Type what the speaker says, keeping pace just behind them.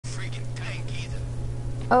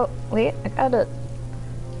Oh, wait, I got it.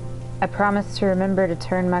 I promise to remember to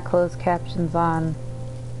turn my closed captions on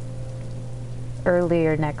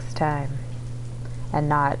earlier next time. And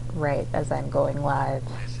not right as I'm going live.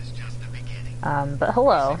 But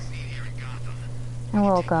hello. And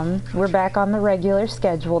welcome. We're back on the regular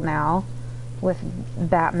schedule now with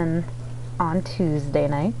Batman on Tuesday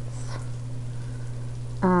nights.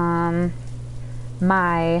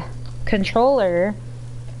 My controller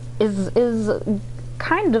is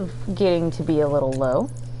kind of getting to be a little low.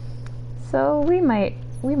 So we might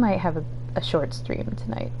have a short stream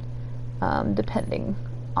tonight. Depending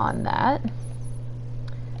on that.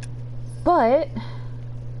 But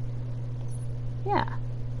yeah.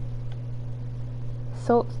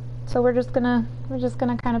 So we're just gonna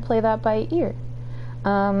kind of play that by ear.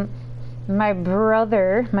 My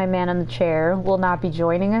brother, my man in the chair, will not be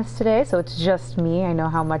joining us today, so it's just me. I know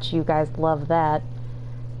how much you guys love that.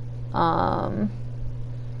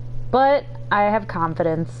 But I have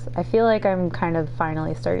confidence. I feel like I'm kind of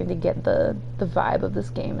finally starting to get the vibe of this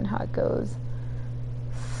game and how it goes.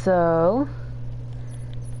 So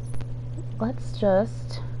let's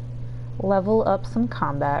just level up some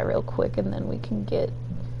combat real quick and then we can get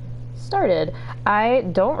started. I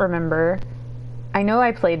don't remember. I know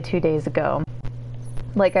I played 2 days ago.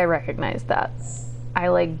 Like, I recognize that. I,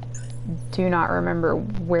 like, do not remember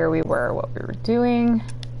where we were or what we were doing.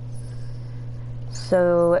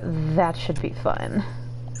 So that should be fun.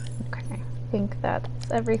 Okay, I think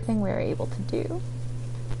that's everything we're able to do.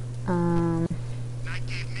 That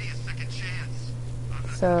gave me a second chance.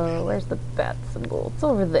 So where's the bat symbol? It's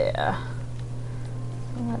over there.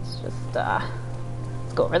 So let's just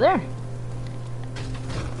let's go over there.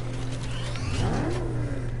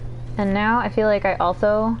 And now I feel like I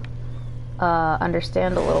also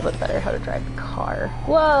understand a little bit better how to drive the car.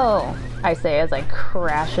 Whoa! I say as I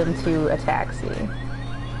crash into a taxi.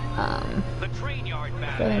 I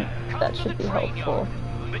think that should be helpful.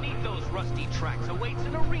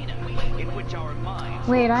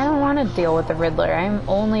 Wait, I don't want to deal with the Riddler. I'm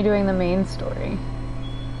only doing the main story.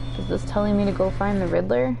 Is this telling me to go find the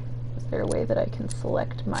Riddler? Is there a way that I can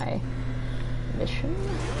select my mission?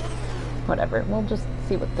 Whatever, we'll just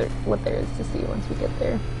see what there is to see once we get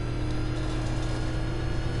there.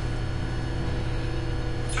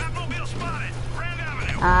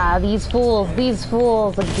 Ah, these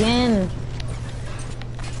fools again.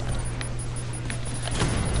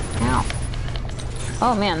 Ow.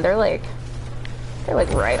 Oh man, they're like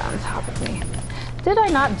right on top of me. Did I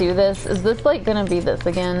not do this? Is this like gonna be this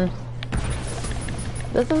again?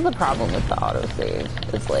 This is the problem with the autosave.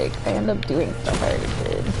 It's like I end up doing stuff I already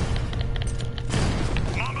did.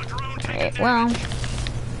 Alright, well,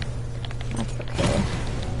 that's okay.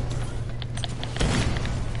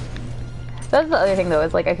 That's the other thing though,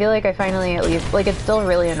 is like I feel like I finally at least, like it's still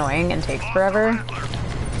really annoying and takes forever.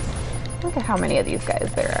 Look at how many of these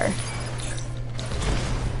guys there are.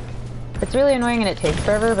 It's really annoying and it takes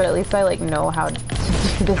forever, but at least I like know how to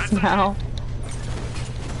do this now.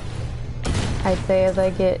 I'd say as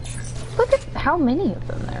I get... Look at how many of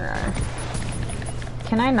them there are.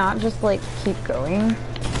 Can I not just like keep going?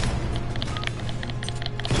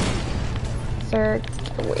 Sir,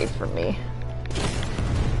 get away from me.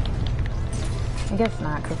 I guess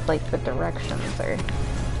not, because like the directions are...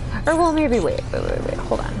 Or well, maybe wait,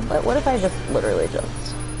 hold on. What if I just literally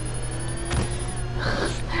just...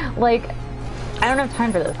 Like, I don't have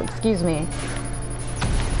time for this, excuse me.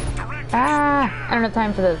 Ah, I don't have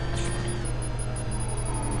time for this.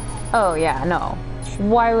 Oh yeah, no.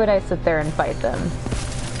 Why would I sit there and fight them?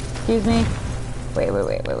 Excuse me? Wait.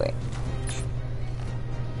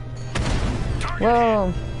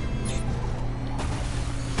 Whoa.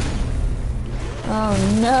 Oh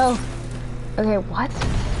no. Okay, what?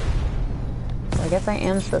 Well, I guess I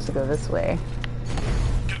am supposed to go this way.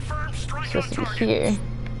 I'm supposed to be here.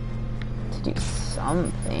 To do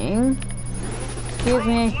something. Excuse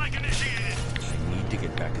me. I need to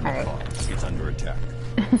get back in the car. It's under attack.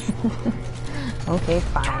 Okay,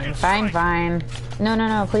 fine.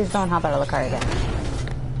 No, please don't hop out of the car again.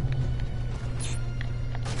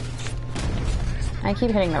 I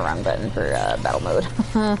keep hitting the wrong button for battle mode.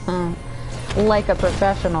 Like a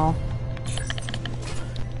professional.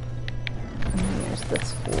 There's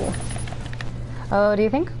this fool. Oh, do you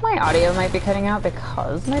think my audio might be cutting out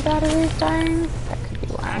because my battery is dying? That could be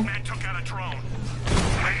why.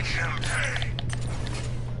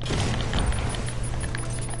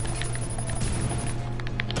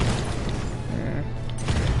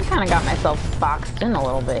 I kind of got myself boxed in a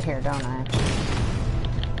little bit here, don't I?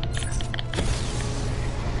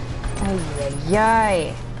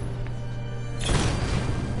 Ay.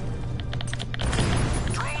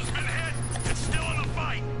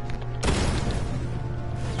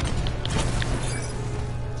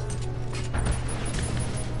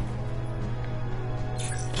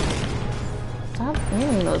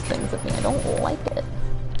 things at me. I don't like it.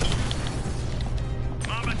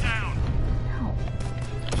 Mama down. Ow.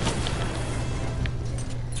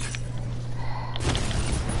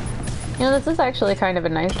 You know, this is actually kind of a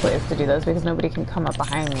nice place to do this because nobody can come up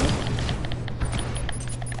behind me.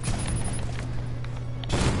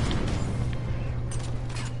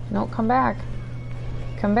 No, come back.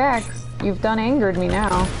 Come back. You've done angered me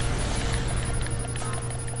now.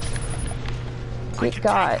 Good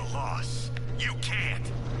God. Take the loss. You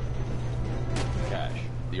can't. Cash,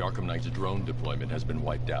 the Arkham Knight's drone deployment has been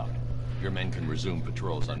wiped out. Your men can resume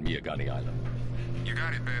patrols on Miyagani Island. You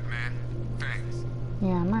got it, Batman. Thanks.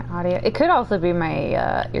 Yeah, my audio. It could also be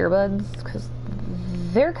my earbuds because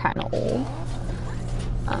they're kind of old.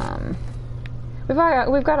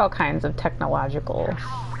 We've got all kinds of technological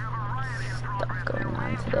stuff going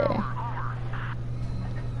on today.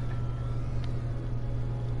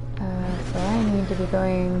 So I need to be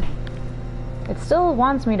going. It still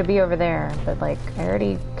wants me to be over there, but like I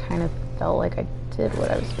already kind of felt like I did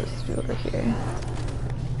what I was supposed to do over here.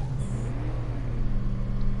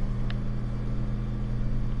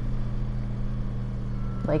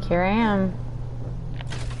 Like, here I am.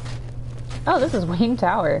 Oh, this is Wayne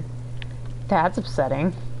Tower. That's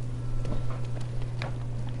upsetting.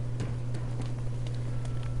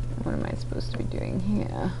 What am I supposed to be doing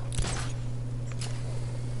here?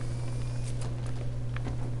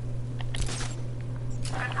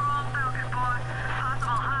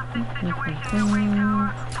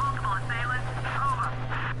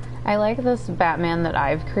 I like this Batman that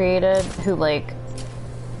I've created who, like,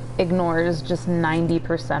 ignores just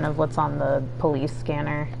 90% of what's on the police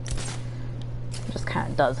scanner. Just kind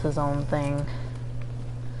of does his own thing.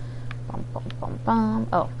 Bum, bum, bum, bum.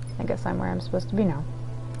 Oh, I guess I'm where I'm supposed to be now.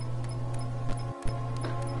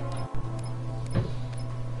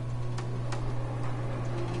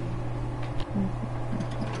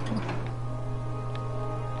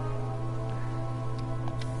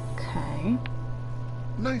 Okay.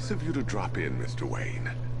 Nice of you to drop in, Mr. Wayne.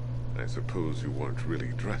 I suppose you weren't really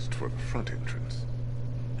dressed for the front entrance.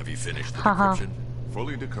 Have you finished the Haha. decryption?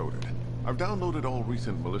 Fully decoded. I've downloaded all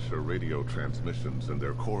recent militia radio transmissions and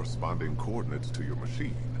their corresponding coordinates to your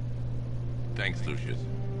machine. Thanks, Lucius.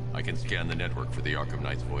 I can scan the network for the Arkham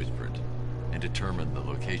Knight's voice print and determine the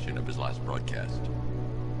location of his last broadcast.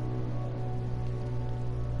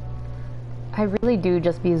 I really do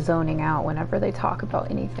just be zoning out whenever they talk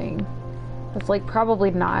about anything. It's like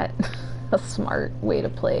probably not a smart way to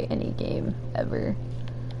play any game ever.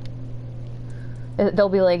 They'll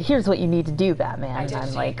be like, here's what you need to do, Batman. And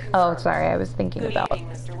I'm like, oh, sorry, I was thinking about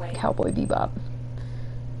Cowboy Bebop.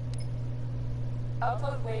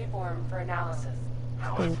 Upload waveform for analysis.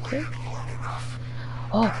 Okay.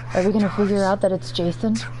 Oh, are we gonna figure out that it's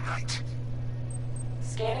Jason?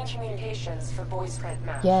 Scanning communications for voice print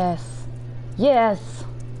match. Yes. Yes!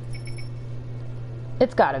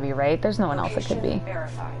 It's gotta be, right? There's no one else it could be.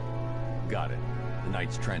 Verified. Got it. The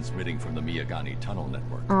Knight's transmitting from the Miyagani tunnel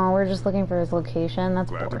network. Oh, we're just looking for his location? That's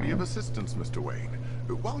Glad to be of boring. assistance, Mr. Wayne.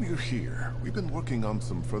 While you're here, we've been working on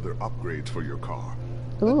some further upgrades for your car.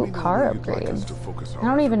 Let Ooh, me know car where you'd like us upgrades. to focus our I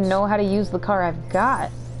don't even efforts. know how to use the car I've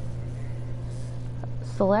got.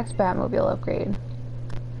 Select Batmobile upgrade.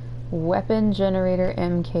 Weapon generator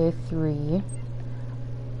MK3.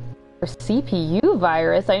 Or CPU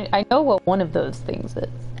virus. I know what one of those things is.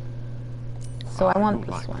 So I want you'll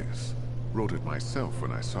this like one. this. Wrote it myself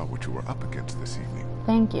when I saw what you were up against this evening.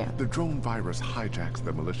 Thank you. The drone virus hijacks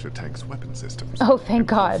the militia tank's weapon systems. Oh, thank and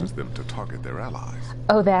God. forces them to target their allies.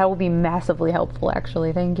 Oh, that will be massively helpful,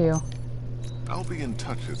 actually. Thank you. I'll be in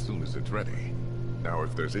touch as soon as it's ready. Now,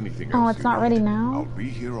 if there's anything Oh, else it's you not ready need, now? I'll be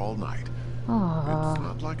here all night. Oh, It's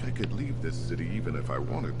not like I could leave this city even if I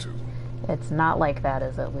wanted to. it's not like that,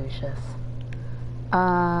 is it, Lucius?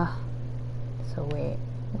 So wait,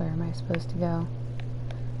 where am I supposed to go?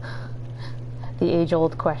 The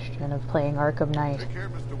age-old question of playing Arkham Knight. Take care,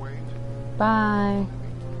 Mr. Wayne. Bye.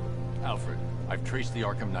 Alfred, I've traced the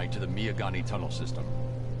Arkham Knight to the Miyagani tunnel system.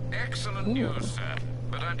 Excellent news, sir.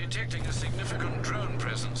 But I'm detecting a significant drone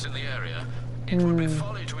presence in the area. It would be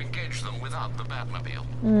folly to engage them without the Batmobile.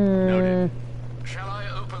 Noted. Shall I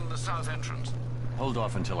open the south entrance? Hold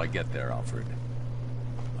off until I get there, Alfred.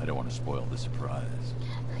 I don't want to spoil the surprise.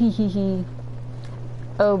 Hehehe.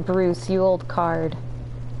 Oh, Bruce, you old card.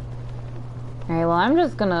 Alright, well, I'm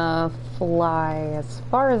just gonna fly as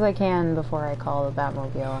far as I can before I call the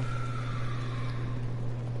Batmobile.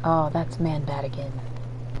 Oh, that's Man-Bat again.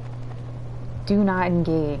 Do not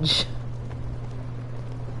engage.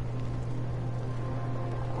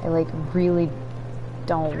 I, like, really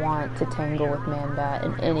don't want to tangle with Man-Bat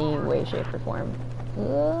in any way, shape, or form.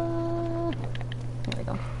 There we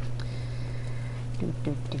go. Do,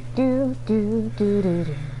 do, do, do, do, do, do,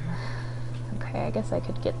 do. Okay, I guess I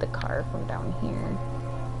could get the car from down here.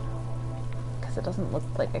 Because it doesn't look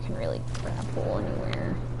like I can really grapple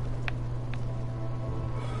anywhere.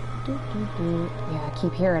 Do, do, do. Yeah, I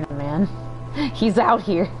keep hearing him, man. He's out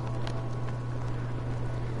here.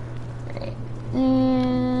 Alright.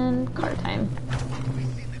 And car time.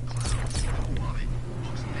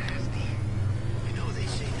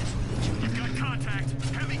 You've got contact.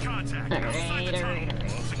 Heavy contact. Alright,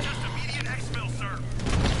 alright. Suggest immediate exfil, sir.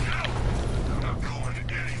 No! I'm not going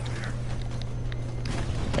anywhere.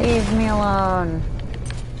 Leave me alone.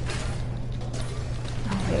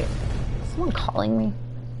 Oh wait, is someone calling me?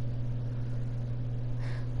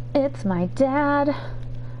 It's my dad.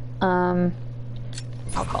 I'll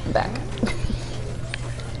call him back.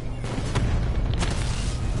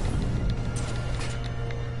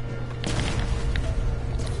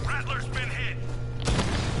 Rattler's been hit.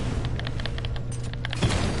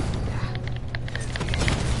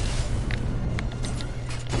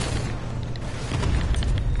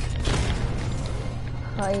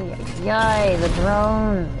 Ay, ay, ay, the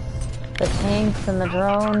drones. The tanks and the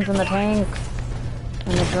drones and the tanks.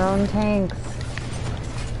 And the drone tanks.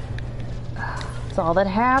 It's all that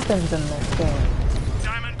happens in this game.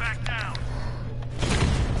 Diamond back down.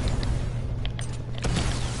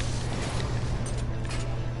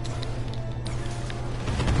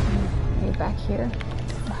 Are you back here?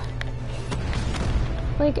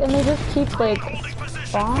 Like, and they just keep, like,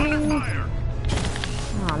 spawning.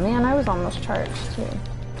 Aw, man, I was almost charged, too.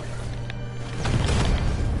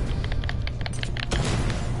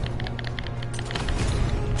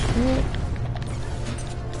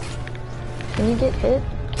 Can you get hit?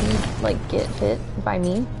 Can you, like, get hit by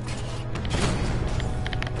me?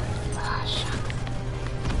 Ah, shucks.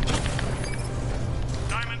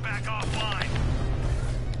 Diamond back offline.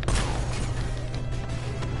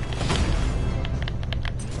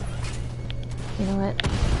 You know what?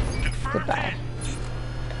 Goodbye.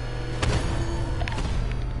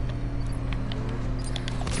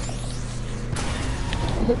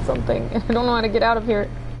 I hit something. I don't know how to get out of here.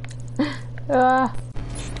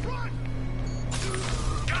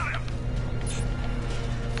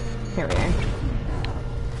 Here we are.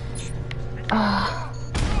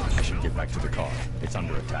 I should get back to the car. It's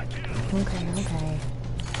under attack. Okay, okay.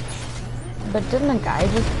 But didn't a guy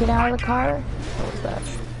just get out of the car? Or was that?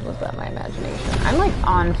 Was that my imagination? I'm like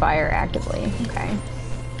on fire actively. Okay.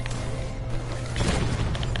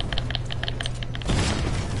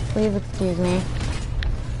 Please excuse me.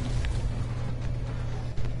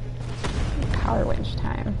 Power winch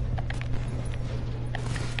time.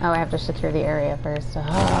 Oh, I have to secure the area first.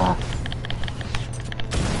 Ah.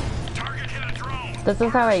 This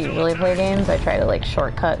is how I usually play games. I try to like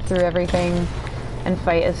shortcut through everything and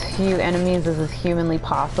fight as few enemies as is humanly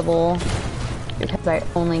possible because I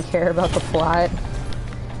only care about the plot,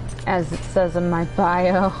 as it says in my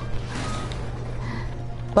bio.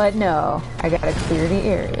 But no, I gotta clear the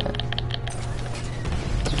area.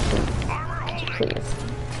 Please.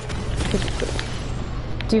 Could you please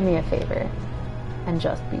do me a favor and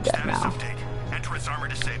just be dead now? Entrance armor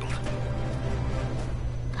disabled.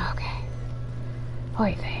 Okay.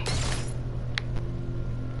 Oy vey.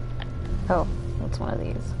 Oh, what's one of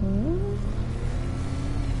these?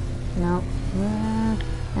 Nope.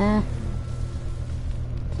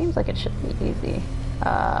 Seems like it should be easy,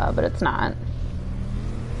 but it's not.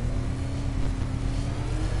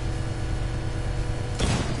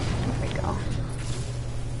 There we go.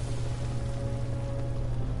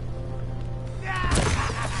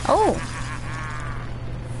 Oh!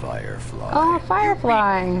 Firefly. Oh,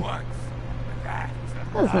 Firefly! That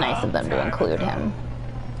was nice of them to include him.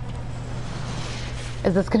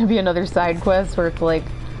 Is this gonna be another side quest where it's like,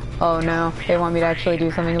 oh no, they want me to actually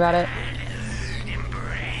do something about it?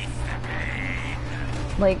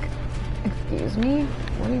 Like, excuse me?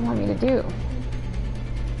 What do you want me to do?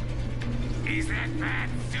 Is that bad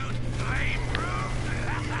suit flame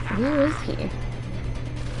Who is he?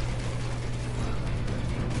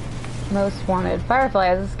 Most wanted. Firefly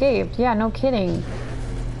has escaped. Yeah, no kidding.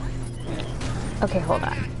 Okay, hold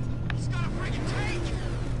on.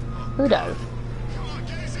 Who does?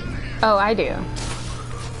 Oh, I do.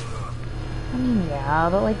 I mean, yeah,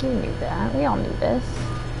 but like, you knew that. We all knew this.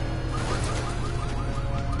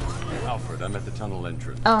 Alfred, I'm at the tunnel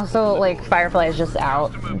entrance. Oh, so like, Firefly is just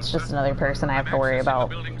out. It's just another person I have to worry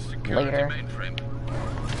about later.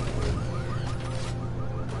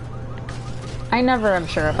 I never am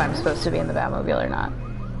sure if I'm supposed to be in the Batmobile or not.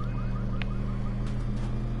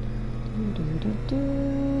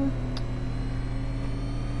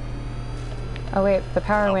 Oh wait, the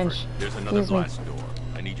power Alfred, winch. there's another Excuse me. glass door.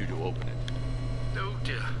 I need you to open it. Oh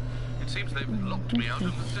dear. It seems they've locked me out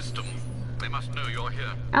of the system. They must know you're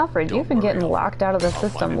here. Alfred, Don't you've been worry, getting Alfred. locked out of the I'll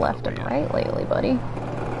find system another left and way in. right lately, buddy.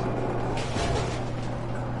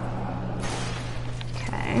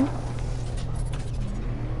 Okay.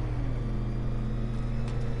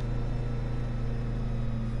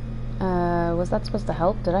 Was that supposed to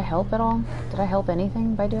help? Did I help at all? Did I help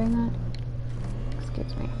anything by doing that?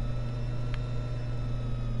 Excuse me.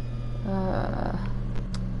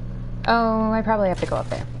 Oh, I probably have to go up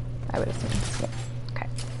there. I would assume. Yeah. Okay.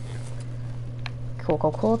 Cool,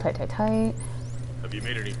 cool, cool. Tight, tight, tight. Have you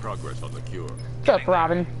made any progress on the cure? What's up,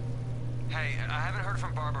 Robin? Hey, I haven't heard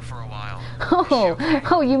from Barbara for a while.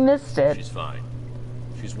 Oh, you missed it. She's fine.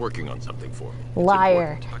 She's working on something for me. It's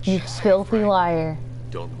Liar. important. You filthy liar.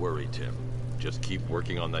 Don't worry, Tim. Just keep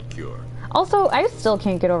working on that cure. Also, I still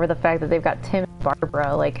can't get over the fact that they've got Tim and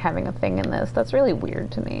Barbara, like, having a thing in this. That's really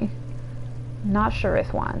weird to me. Not sure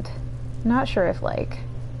if want. Not sure if, like,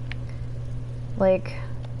 I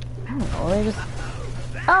don't know, they just...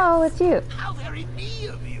 Oh, it's you. How very me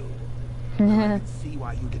of you. I can see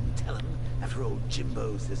why you didn't tell him after old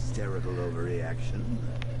Jimbo's hysterical overreaction.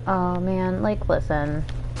 Oh, man, like, listen.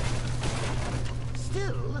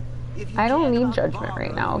 Still, if you I don't cared need about judgment Barbara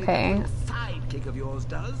right now, the way that okay? little sidekick of yours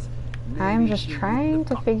does, I'm maybe just she trying wouldn't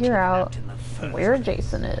to have figure got out kidnapped in the first where place.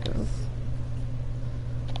 Jason is.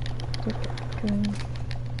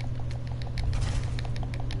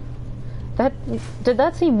 Did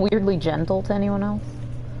that seem weirdly gentle to anyone else?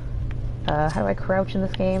 How do I crouch in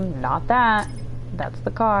this game? Not that. That's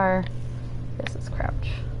the car. This is crouch.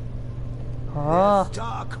 Oh,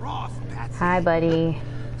 Star-crossed, Patsy. hi, buddy.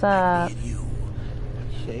 What's up? You.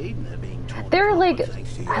 Shame they're being torn They're apart like,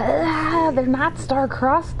 thanks to your they're not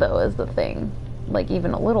star-crossed though, is the thing. Like,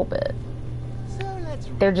 even a little bit. So let's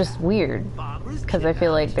They're just weird. Barbara's Because I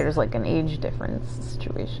feel like kidnapped. there's like an age difference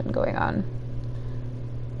situation going on.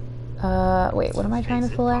 Wait, what am I trying to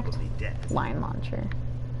Face it, select? probably dead. Line launcher.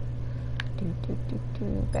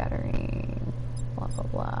 Battery. Blah blah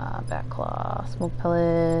blah. Back claw. Smoke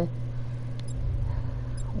pellet.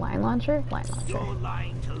 Line launcher? Line You're launcher.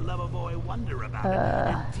 lying to Loverboy Wonder about it.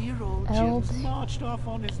 And dear old L Jim's marched off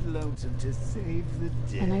on his lonesome to save the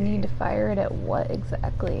day. And I need to fire it at what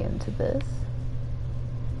exactly? Into this?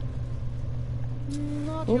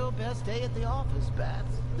 Not Oop. your best day at the office,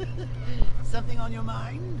 Bats. Something on your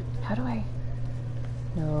mind? How do I...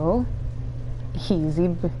 No. Easy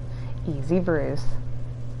Bruce.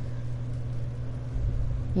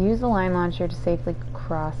 Use the line launcher to safely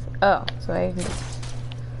cross... Oh, so I can just...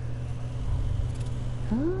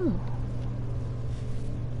 Oh.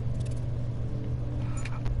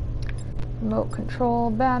 Remote control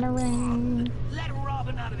battery. Let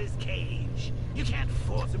Robin out of his cage. You can't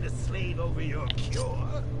force him to slave over your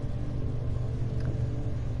cure.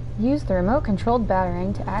 Use the remote controlled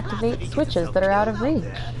battering to activate switches that are out of reach.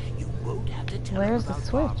 You won't have to tell Where's him the about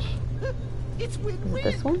switch? Barbara. It's Is win-win. it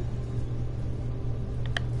this one?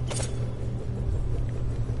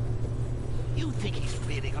 You think he's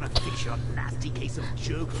really gonna fix your nasty case of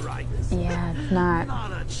jokeritis? Yeah, it's not.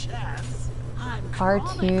 Not a chance. I'm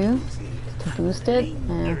R2 to boost it?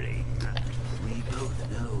 Hurry. We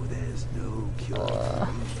both know there's no cure.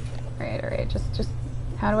 Alright, just...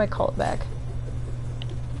 How do I call it back?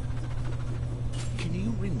 Can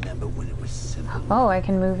you remember when it was simple? Oh, I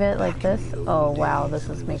can move it like Back in this? the old Oh wow, days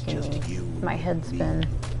this is when it was making just you, my head me, spin.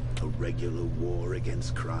 A regular war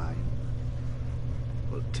against crime.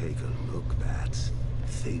 Well, take a look, Bats.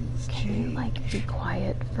 Things Can you, change. like, be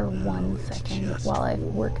quiet for Now 1 it's second just while I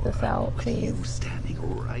work this war, out, with please? You standing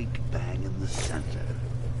right bang in the center.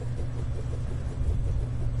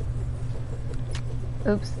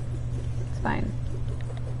 Oops. It's fine.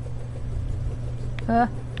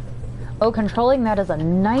 Oh, controlling that is a Like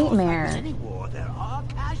nightmare. any war, there are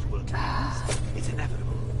casualties. It's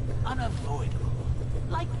inevitable, unavoidable,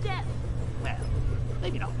 like death. Well,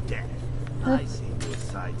 maybe not death. I seem to have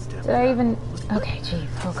sidestepped. Did I that even... one. Okay, jeez.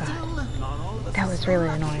 Oh god. Still, not all of us That are was so really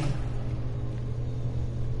lucky. annoying.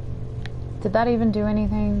 Did that even do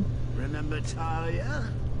anything? Remember Talia?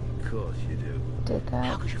 Of course you do. Did How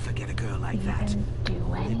that could you forget a girl like that? even do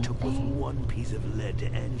All it took was anything? one piece of lead to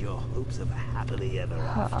end your hopes of a happily ever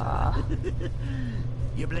after.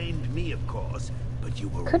 You blamed me, of course, but you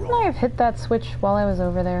were Couldn't wrong. I have hit that switch while I was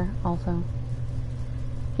over there, also?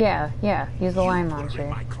 Yeah, use the You line put her in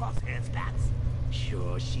launcher. my crosshairs, Bats.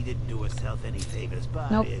 Sure, she didn't do herself any favors, but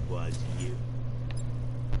Nope. it was you.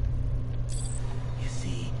 You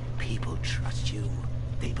see, people trust you.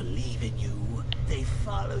 They believe in you. They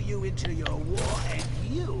follow you into your war, and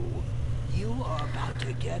You are about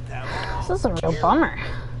to get them all. This is a real bummer.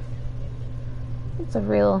 It's a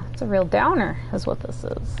real downer, is what this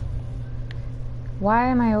is. Why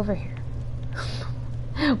am I over here?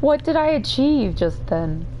 What did I achieve just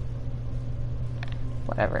then?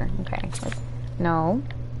 Whatever. Okay. No.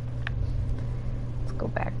 Let's go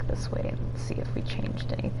back this way and see if we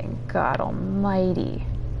changed anything. God almighty.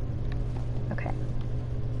 Okay.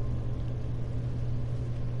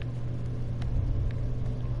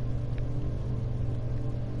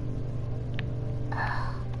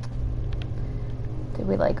 Did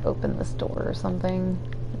we like open this door or something?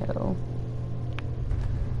 No.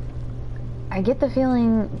 I get the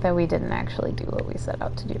feeling that we didn't actually do what we set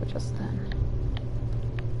out to do just then.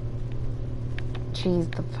 Jeez,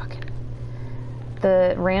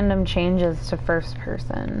 the random changes to first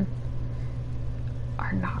person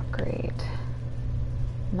are not great.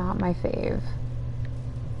 Not my fave.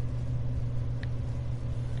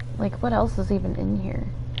 Like, what else is even in here?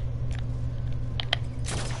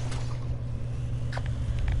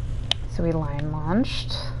 So we line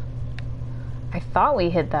launched. I thought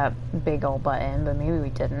we hit that big old button, but maybe we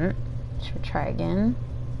didn't. Should we try again?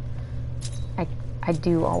 I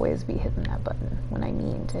do always be hitting that button when I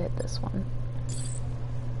mean to hit this one.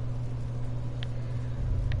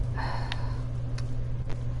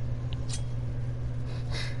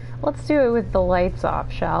 Let's do it with the lights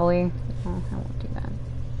off, shall we? Oh, I won't do that.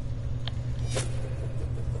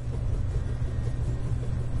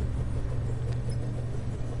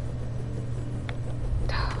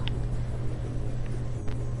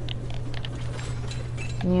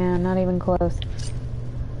 Yeah, not even close.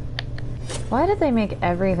 Why did they make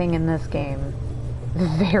everything in this game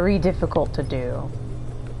very difficult to do?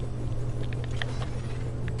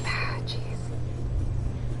 Ah, jeez.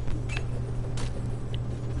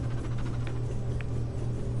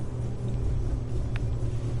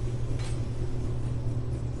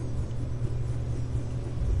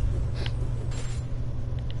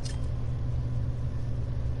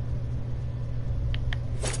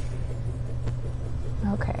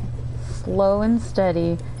 Okay. Slow and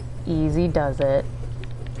steady. Easy does it.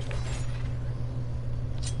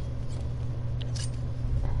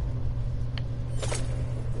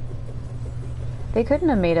 They couldn't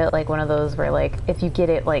have made it like one of those where like if you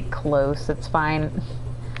get it like close it's fine.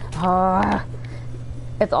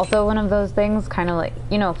 It's also one of those things kind of like,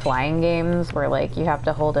 you know, flying games where like you have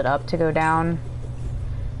to hold it up to go down.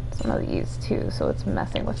 It's one of these too, so it's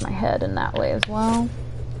messing with my head in that way as well.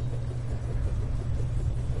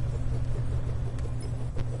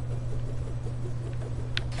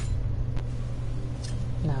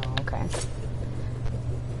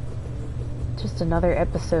 Just another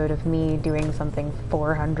episode of me doing something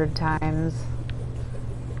 400 times.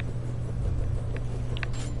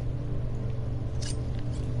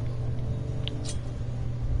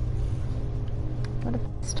 What if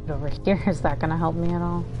I stood over here? Is that gonna help me at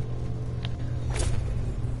all?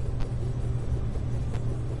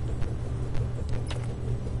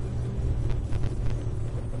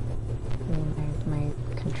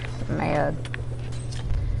 My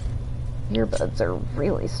earbuds are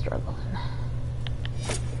really struggling.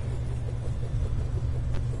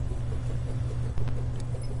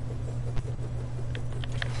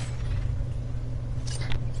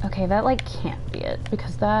 Okay, that like can't be it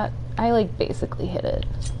because that I like basically hit it.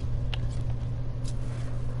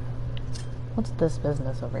 What's this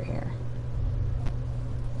business over here?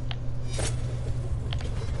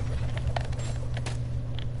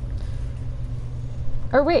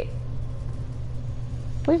 Or wait.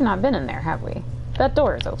 We've not been in there, have we? That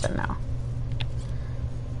door is open now.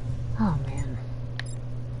 Oh man.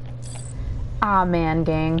 Ah man,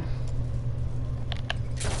 gang.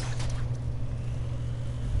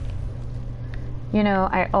 You know,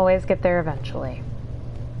 I always get there eventually.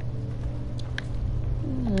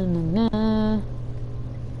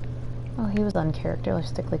 Oh, he was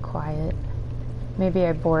uncharacteristically quiet. Maybe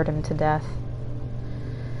I bored him to death.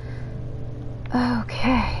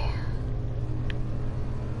 Okay.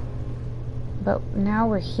 But now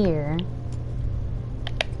we're here.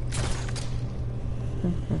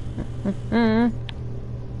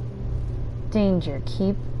 Danger,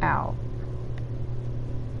 keep out.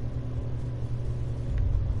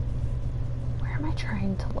 Where am I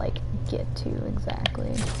trying to, like, get to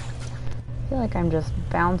exactly? I feel like I'm just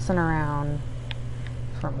bouncing around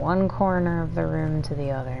from one corner of the room to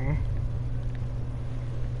the other.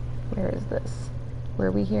 Where is this?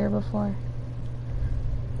 Were we here before?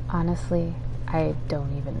 Honestly, I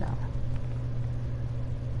don't even know.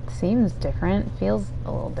 Seems different, feels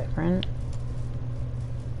a little different.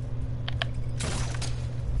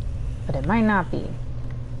 But it might not be.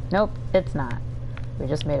 Nope, it's not. We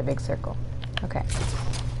just made a big circle. Okay.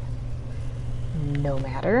 No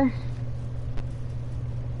matter.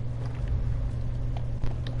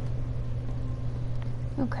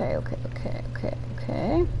 Okay.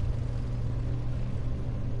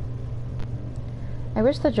 I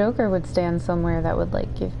wish the Joker would stand somewhere that would,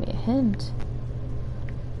 like, give me a hint.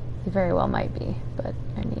 He very well might be, but,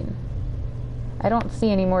 I mean, I don't see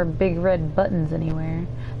any more big red buttons anywhere.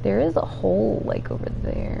 There is a hole, like, over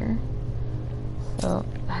there. So,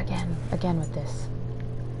 again with this.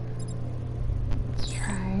 Let's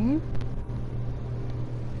try.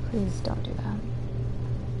 Please don't do that.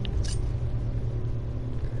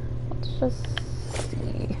 Let's just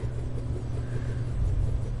see.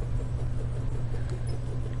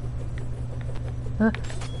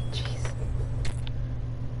 Jeez.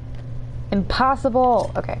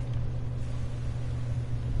 Impossible! Okay.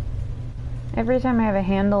 Every time I have a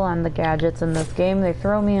handle on the gadgets in this game, they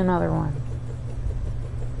throw me another one.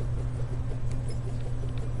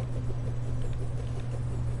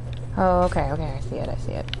 Oh, okay, I see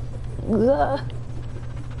it. Ugh.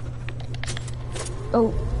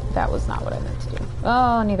 Oh, that was not what I meant to do.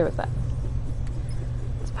 Oh, neither was that.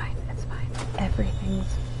 It's fine. Everything's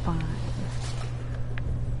fine.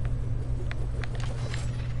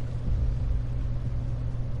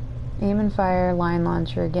 Aim and fire, line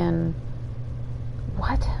launcher again.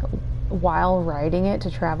 What? While riding it to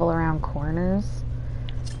travel around corners?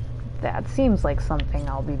 That seems like something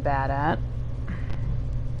I'll be bad at.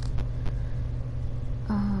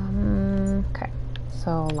 Okay.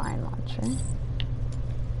 So, line launcher.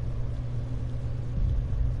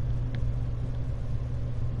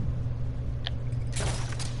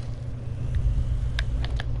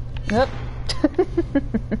 Yep.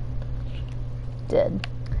 Dead.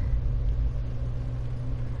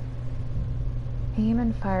 Aim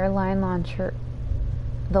and fire line launcher.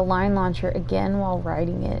 The line launcher again while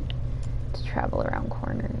riding it to travel around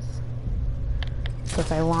corners. So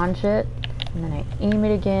if I launch it, and then I aim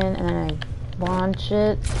it again, and then I launch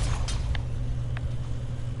it.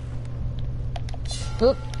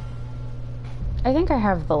 Oop. I think I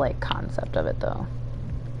have the, like, concept of it, though.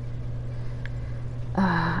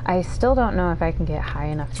 I still don't know if I can get high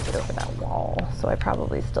enough to get over that wall, so I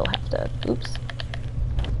probably still have to... Oops.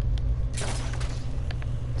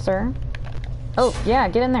 Sir? Oh, yeah,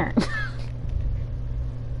 get in there.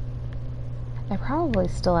 I probably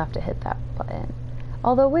still have to hit that button.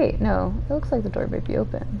 Although, wait, no. It looks like the door might be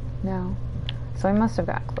open now. So I must have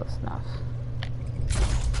got close enough.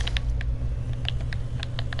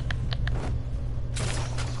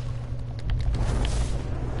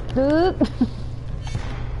 Oop.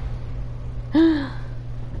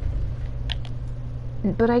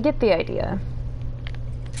 But I get the idea.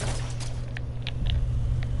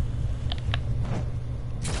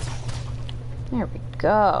 There we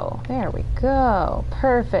go. There we go.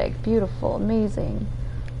 Perfect. Beautiful. Amazing.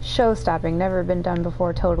 Show-stopping. Never been done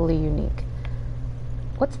before. Totally unique.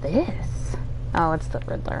 What's this? Oh, it's the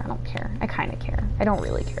Riddler. I don't care. I kind of care. I don't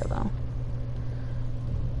really care, though.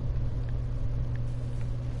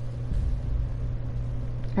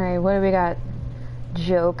 Alright, what do we got?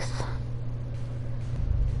 Jokes.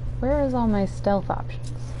 Where is all my stealth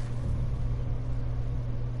options?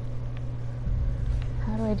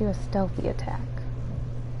 How do I do a stealthy attack?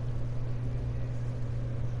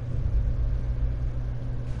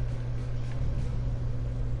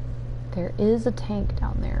 There is a tank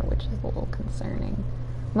down there, which is a little concerning.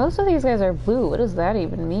 Most of these guys are blue. What does that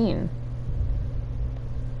even mean?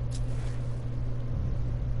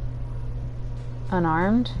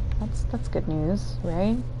 Unarmed? That's good news,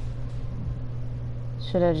 right?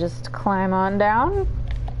 Should I just climb on down?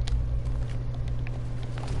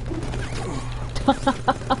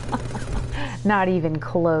 Not even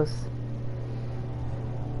close.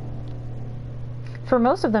 For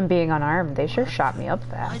most of them being unarmed, they sure shot me up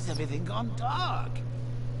fast. Why's everything gone dark?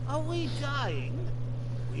 Are we dying?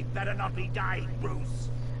 We better not be dying, Bruce.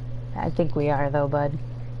 I think we are, though, bud.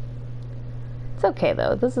 It's okay,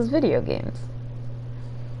 though. This is video games.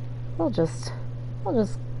 We'll just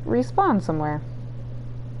respawn somewhere.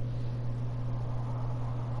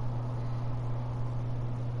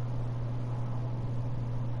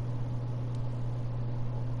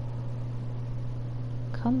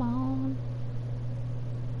 Come on.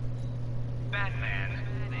 Batman,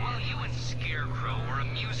 while you and Scarecrow were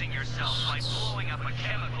amusing yourself by blowing up a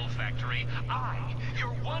chemical factory, I, your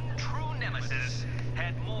one true nemesis,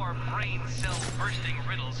 had more brain cell bursting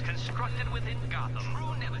riddles constructed within Gotham.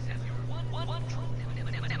 True nemesis. One true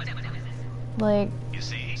nemesis. Like, You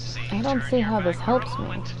see, I don't see how this helps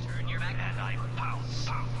me.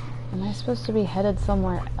 Am I supposed to be headed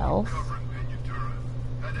somewhere else?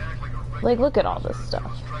 Like, look at all this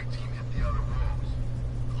stuff.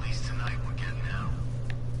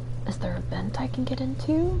 Is there a vent I can get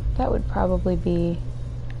into? That would probably be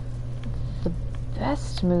the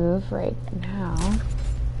best move right now.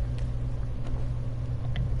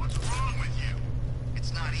 What's wrong with you?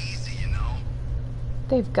 It's not easy, you know.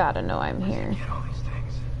 They've got to know I'm here. Get all these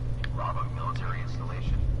things. Rob a military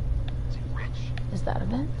installation. Is he rich? Is that a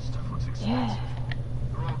vent? This stuff looks expensive. Yeah.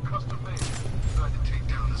 They're all custom made. Tried to take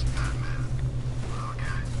down this Batman. Well,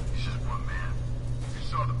 guys, he's just one man. You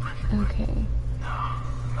saw the briefing. Okay. No,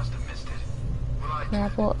 must have missed it. Well, I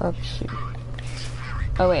Grapple up, shoot. good. He's very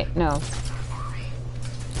Oh wait, no. for me.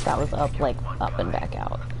 That was up, like, up and back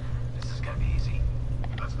out. This is gonna be easy.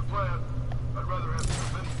 That's the plan. I'd rather have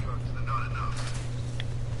too many guns than not enough.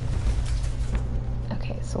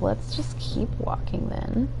 Okay, so let's just keep walking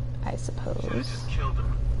then, I suppose. Just killed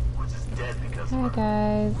him. What's his dead because Hi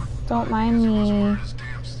guys, don't mind me.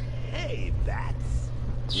 Hey, bats.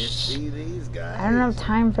 You see these guys? I don't have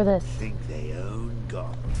time for this. Think they own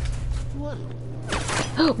Gotham. What?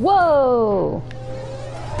 Whoa!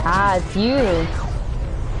 Ah, it's you.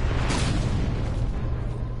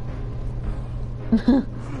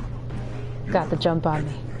 Got the jump on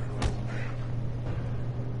me.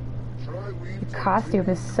 The costume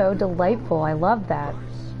is so delightful. I love that.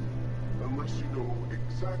 Unless you know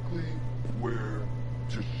exactly where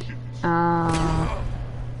to shoot. Ow.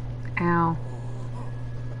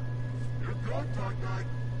 You're good, Dark Knight.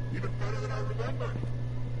 Even better than I remembered.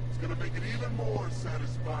 It's gonna make it even more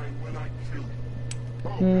satisfying when I kill you.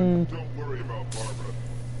 Oh, and don't worry about Barbara.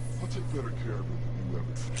 I'll take better care of her than you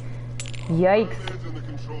ever did. Yikes. Hernandez in the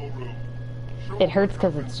control room. Show It hurts her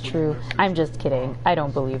because how it's to true. win this I'm just kidding. I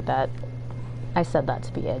don't believe that. I said that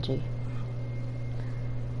to be edgy.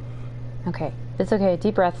 Okay. It's okay.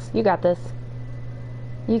 Deep breaths. You got this.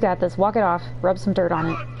 You got this. Walk it off. Rub some dirt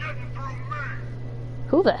on it.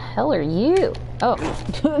 Who the hell are you? Oh.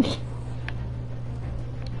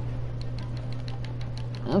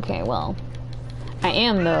 Okay, well. I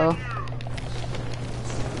am, though.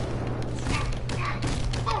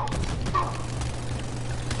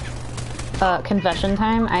 Confession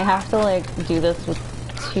time. I have to, like, do this with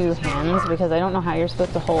 2 hands because I don't know how you're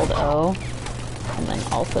supposed to hold O and then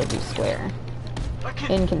also do square.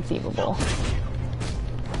 Inconceivable.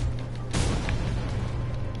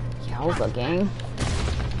 Yowza, gang.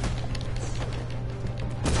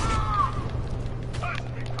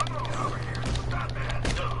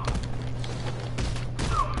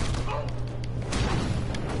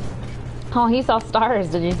 Oh, he saw stars.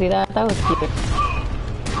 Did you see that? That was cute.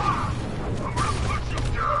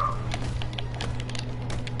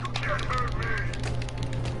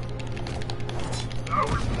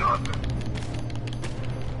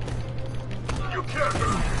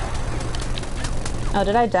 Oh,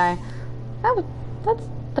 did I die? That's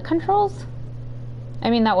the controls. I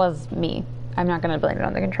mean, that was me. I'm not gonna blame it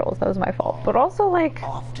on the controls. That was my fault. But also, like,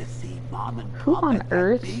 Off to see Mom and who Pop on at that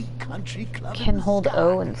earth big country club in can the hold sky.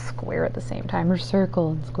 O and square at the same time, or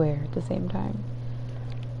circle and square at the same time?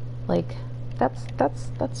 Like,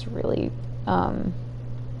 that's really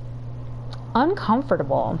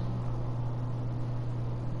uncomfortable.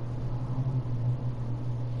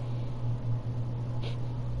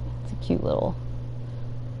 It's a cute little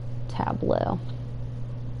tableau.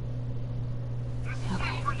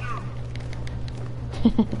 Okay.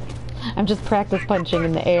 I'm just practice punching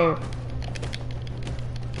in the air.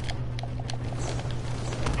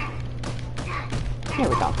 Here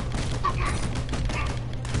we go.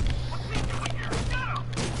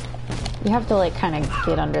 You have to, like, kind of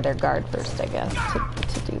get under their guard first, I guess,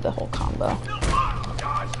 to do the whole combo.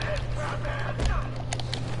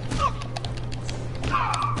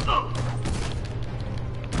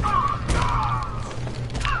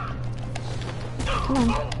 Come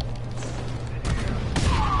on.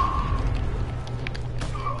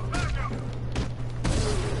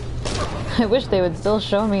 I wish they would still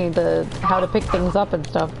show me how to pick things up and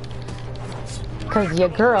stuff. Because your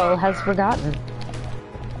girl has forgotten.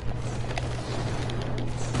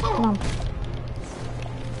 Come on.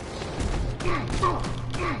 There we go.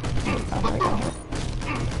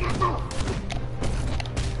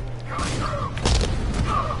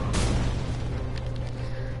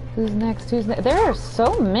 Who's next? Who's next? There are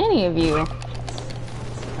so many of you.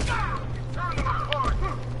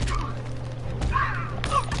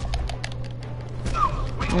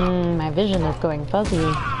 My vision is going fuzzy.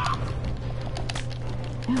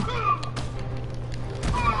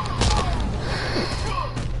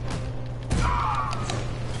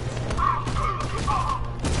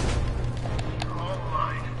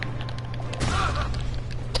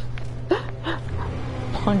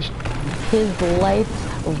 punched his lights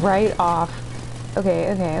right off.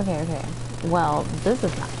 Okay. Well, this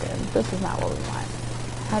is not good. This is not what we want.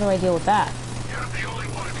 How do I deal with that? You're the only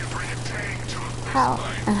one who can bring a tank to a How?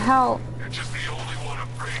 And how? You're just the only one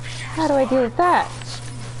afraid to use How do I deal with that? violence.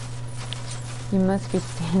 You must be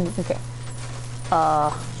standing. Okay.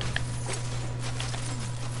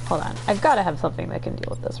 Hold on. I've got to have something that can deal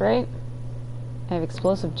with this, right? I have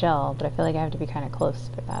explosive gel, but I feel like I have to be kind of close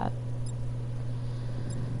for that.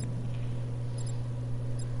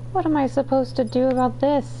 What am I supposed to do about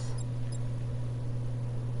this?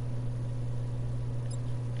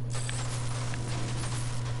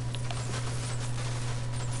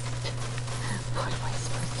 What am I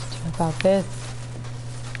supposed to do about this?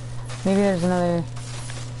 Maybe there's another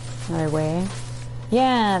way.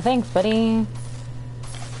 Yeah, thanks, buddy.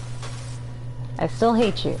 I still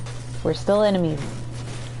hate you. We're still enemies.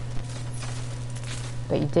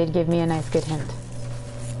 But you did give me a nice good hint.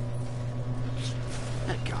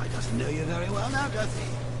 That guy doesn't know you very well now, does he?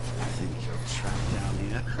 I think you're trapped down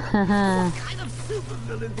here. Haha. What kind of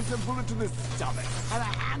supervillain thinks a bullet to the stomach and a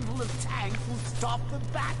handful of tanks will stop the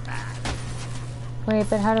Batman? Wait,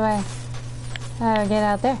 but how do I get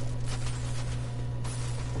out there?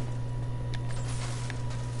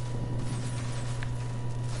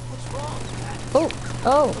 What's wrong, man? Oh,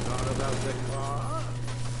 oh. Not about the car.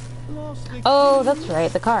 Lost the Oh, key. that's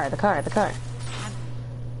right. The car.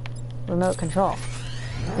 Remote control.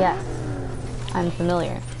 Yes. I'm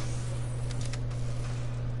familiar.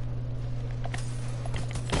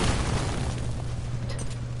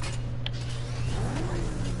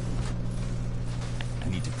 I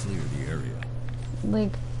need to clear the area.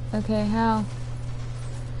 Like, okay, how?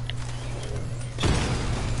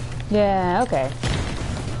 Yeah, okay.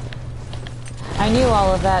 I knew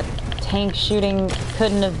all of that tank shooting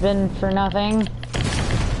couldn't have been for nothing.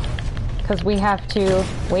 Because we have to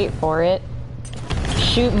wait for it.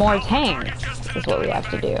 Shoot more tanks is what we have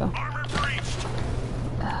to do. Armor breached.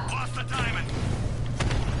 Lost the diamond.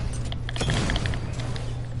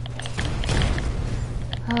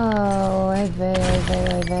 Oh, oy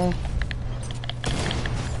vey.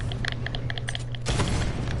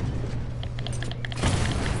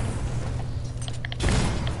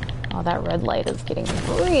 Oh, that red light is getting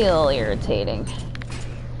real irritating.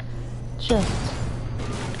 Just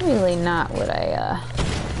really not what I,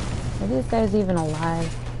 are these guys even alive?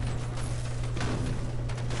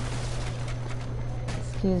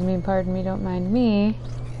 Excuse me, pardon me, don't mind me.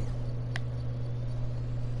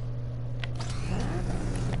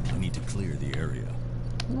 I need to clear the area.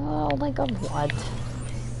 Oh, like of what?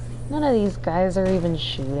 None of these guys are even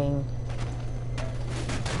shooting.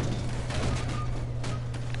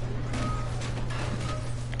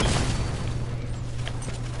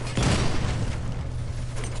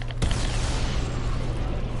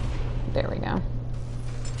 There we go.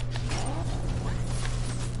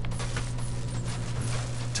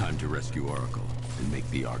 Time to rescue Oracle and make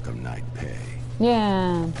the Arkham Knight pay.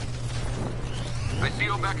 Yeah. I see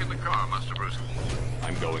you're back in the car, Master Bruce.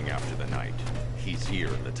 I'm going after the Knight. He's here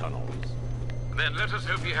in the tunnels. Then let us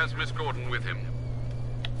hope he has Miss Gordon with him.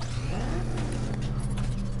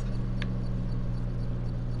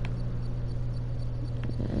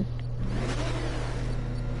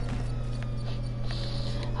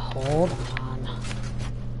 Hold on.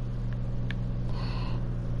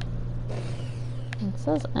 It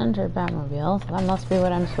says enter Batmobile, so that must be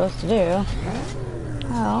what I'm supposed to do.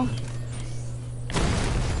 Oh.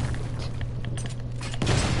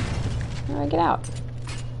 How do I get out?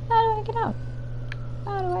 How do I get out?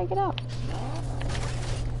 How do I get out?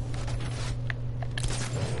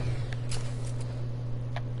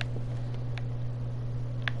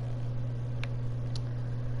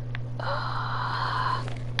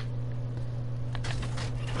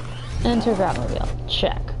 Enter Batmobile.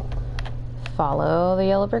 Check. Follow the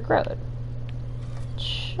yellow brick road.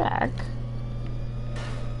 Check.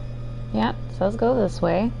 Yep, says go this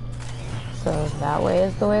way. So that way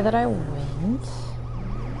is the way that I went.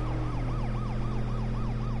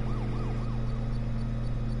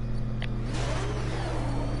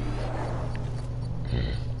 Is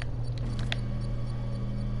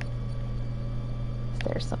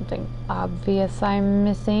there something obvious I'm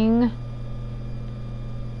missing?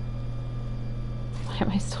 Why am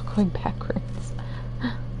I still going backwards?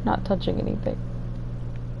 Not touching anything.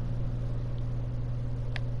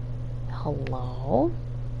 Hello?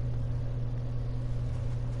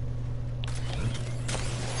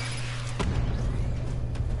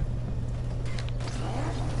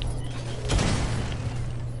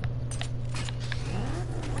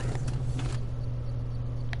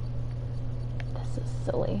 This is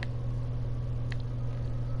silly.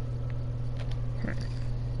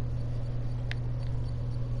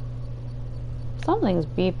 Something's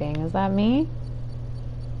beeping. Is that me?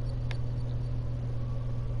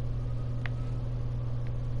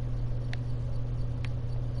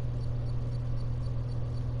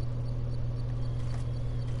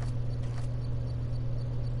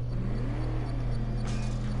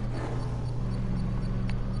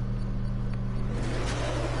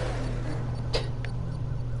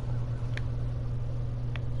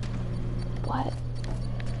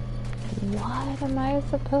 What am I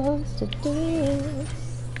supposed to do?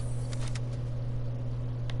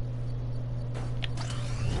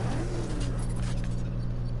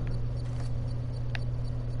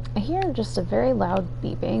 I hear just a very loud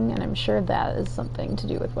beeping, and I'm sure that is something to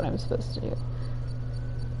do with what I'm supposed to do.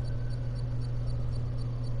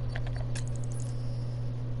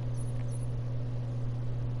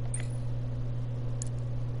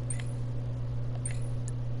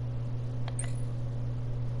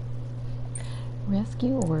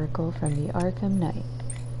 Rescue Oracle from the Arkham Knight.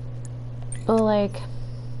 But, like,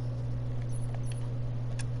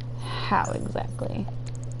 how exactly?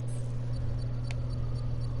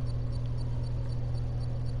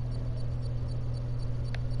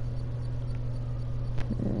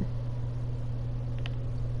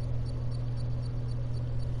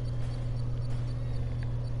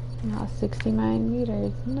 Now 69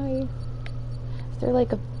 meters. Nice. Is there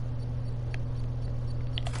like a...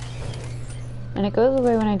 And it goes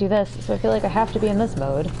away when I do this, so I feel like I have to be in this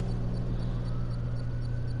mode.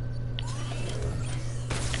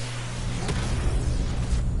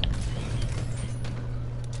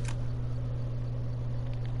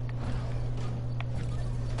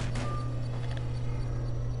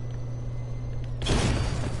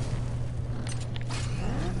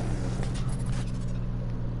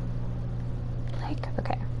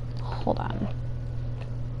 Okay, hold on.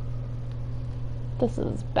 This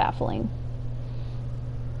is baffling.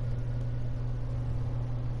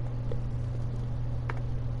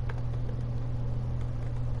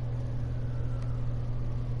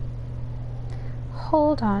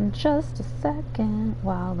 Hold on just a second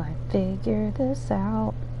while I figure this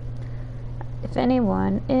out. If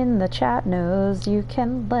anyone in the chat knows, you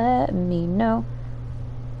can let me know.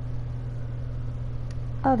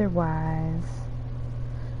 Otherwise,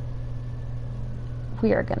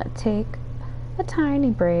 we are gonna take a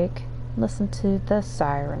tiny break, listen to the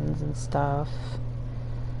sirens and stuff.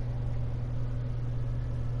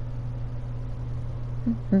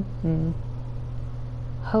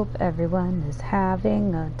 Hope everyone is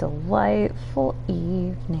having a delightful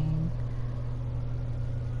evening.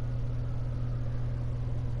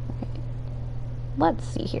 Okay. Let's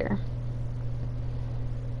see here.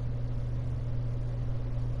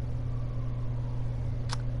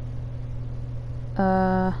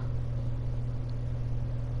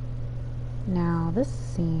 Now this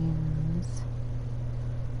seems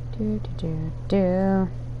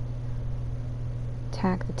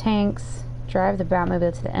attack the tanks, drive the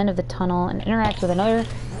Batmobile to the end of the tunnel, and interact with another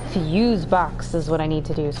fuse box is what I need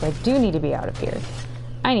to do. So I do need to be out of here.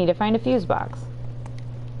 I need to find a fuse box.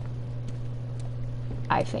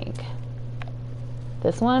 I think.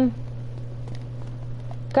 This one?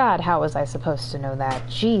 God, how was I supposed to know that?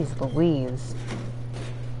 Jeez Louise.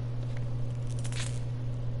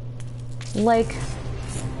 Like,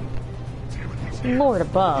 Lord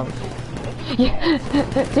above. Yeah,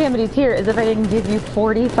 damn it, he's here, as if I didn't give you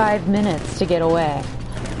 45 minutes to get away.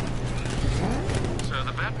 So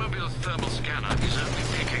the Batmobile's thermal scanner is only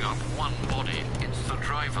picking up one body. It's the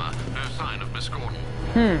driver. No sign of Miss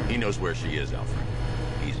Gordon. He knows where she is, Alfred.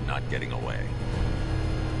 He's not getting away.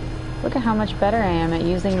 Look at how much better I am at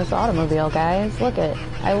using this automobile, guys. Look at,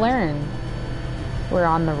 I learned. We're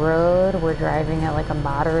on the road, we're driving at like a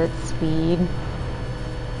moderate speed.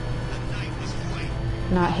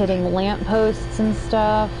 Not hitting lampposts and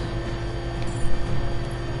stuff.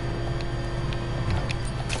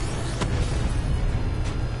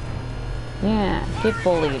 Yeah, get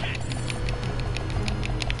bullied.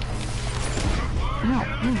 Ow,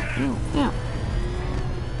 ow, ow, ow.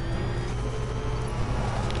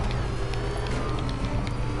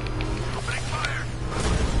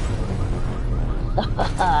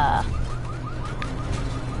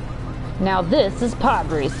 Now this is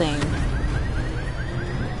pod racing.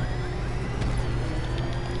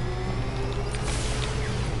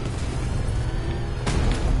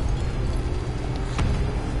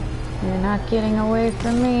 You're not getting away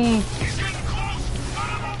from me. He's getting close!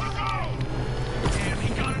 Let him over go! Damn,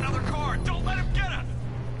 he got another car! Don't let him get us!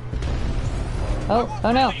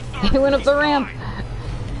 Oh no. He went up the ramp.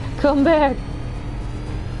 Come back.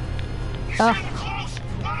 Oh.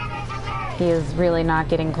 He is really not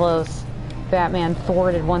getting close. Batman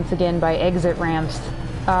thwarted once again by exit ramps.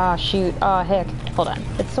 Ah, shoot. Ah, heck. Hold on.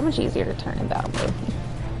 It's so much easier to turn in battle mode.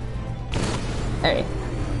 Alright.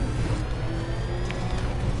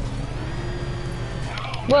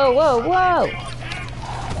 Whoa, whoa, whoa!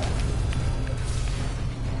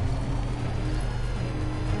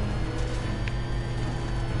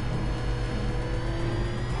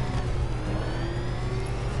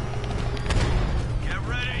 Get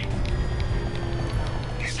ready.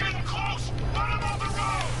 He's getting close. Let him off the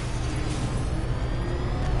road.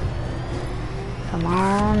 Come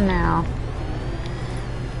on now.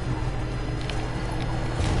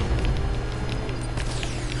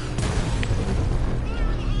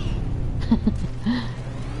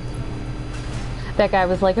 That guy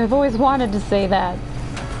was like, I've always wanted to say that.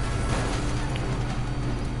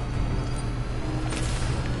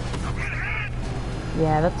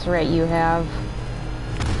 Yeah, that's right, you have.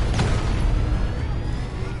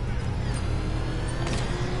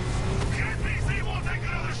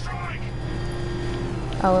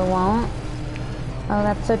 Oh, it won't? Oh,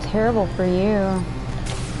 that's so terrible for you.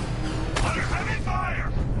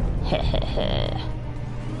 Heh.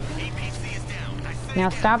 Now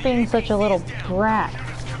stop being such a little brat.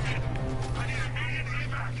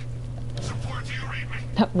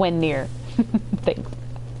 When near. Thanks.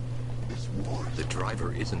 The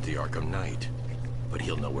driver isn't the Arkham Knight, but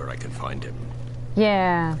he'll know where I can find him.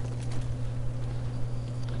 Yeah.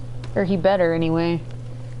 Or he better, anyway.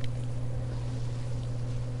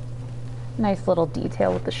 Nice little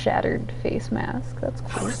detail with the shattered face mask. That's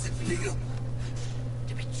How cool. does it feel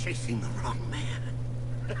to be chasing the wrong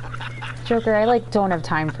man? Joker, I don't have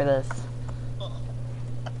time for this.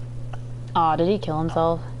 Aw, did he kill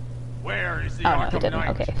himself? Where is the Oh no, he Arkham didn't. Knight?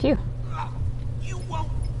 Okay, phew. You won't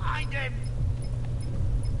find him.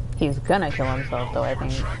 He's gonna kill himself though, I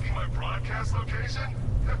think. Tracking my broadcast location?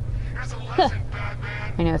 Here's a lesson,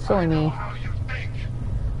 Batman. I know, silly me. How you think,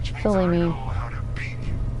 which means Silly I me. know how to beat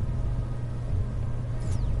you.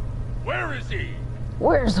 Where is he?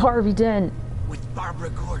 Where's Harvey Dent? With Barbara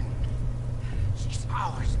Gordon. She's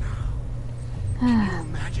ours now. Can you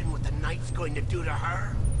imagine what the Knight's going to do to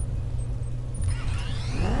her?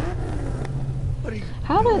 What are you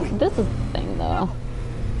How doing? did this is the thing though?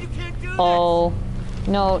 You can't do Oh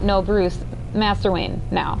no, Bruce. Master Wayne,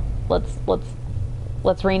 now.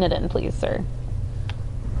 Let's rein it in, please, sir.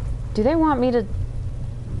 Do they want me to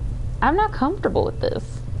I'm not comfortable with this.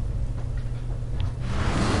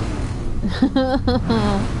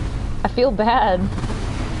 I feel bad.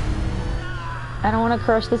 I don't want to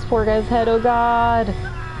crush this poor guy's head, oh god.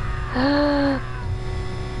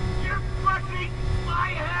 You're crushing my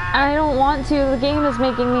head! I don't want to, the game is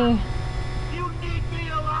making me. You need me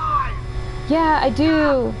alive! Yeah, I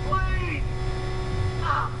do. Please!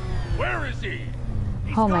 Where is he?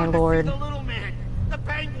 He's Oh my gone to see lord. the little man, the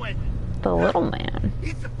penguin. The little man.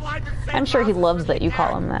 He supplied the same I'm sure he process loves as that the you call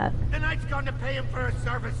cat. him that. The Knight's going to pay him for his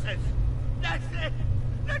services. That's it.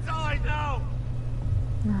 That's all I know.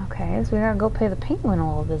 Okay, so we gotta go pay the penguin a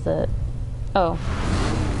little visit. Oh.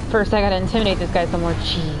 First I gotta intimidate this guy some more.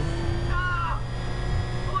 Jeez. Stop!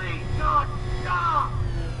 Please, God, stop!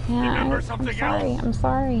 Yeah, Remember I'm something sorry, else? I'm He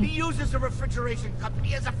sorry. uses a refrigeration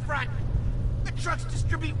company as a front. The trucks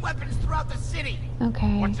distribute weapons throughout the city.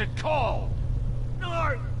 Okay. What's it called?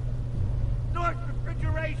 North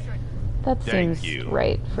Refrigeration. That Thank seems you.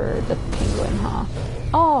 right for the penguin, huh?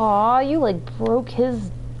 Aw, you broke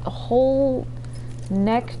his whole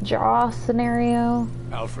neck jaw scenario.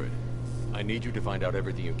 Alfred, I need you to find out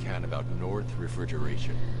everything you can about North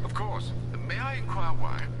Refrigeration. Of course. May I inquire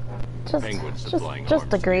why? Penguin's supplying Just arms to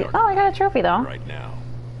the agree. Arkham Oh, I got a trophy though. Right now,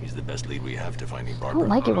 he's the best lead we have to finding I Barbara. don't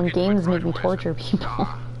like it when Look into games make right me away, torture sir. people.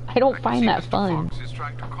 Ah, I don't can find see that Mr. fun. Fox is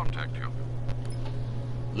trying to contact you.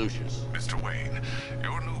 Lucius, Mr. Wayne,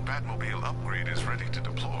 your new Batmobile upgrade is ready to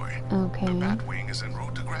deploy. Okay. The Batwing is en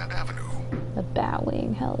route to Grand Avenue. The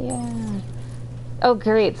Batwing, hell yeah. Oh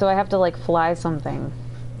great, so I have to fly something.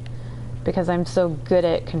 Because I'm so good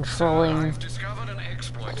at controlling I've discovered an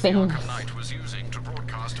exploit the things. Arkham Knight was using to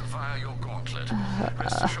broadcast via your gauntlet.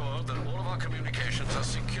 Rest assured that all of our communications are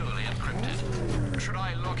securely encrypted. Should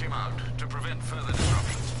I lock him out to prevent further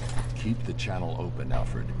disruptions? Keep the channel open,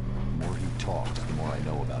 Alfred. The more he talks, the more I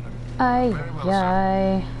know about him.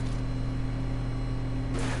 Aye.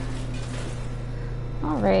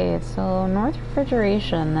 Alright, so North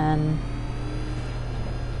Refrigeration then.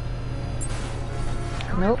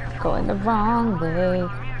 Nope, going the wrong way.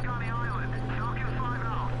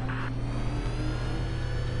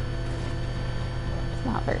 It's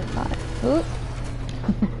not very fun. Oop.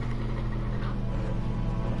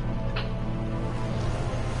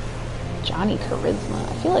 Johnny Charisma.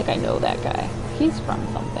 I feel like I know that guy. He's from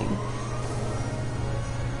something.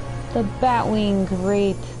 The Batwing,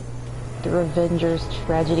 great. The Revenger's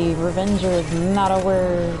tragedy. Revenger is not a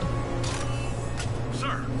word.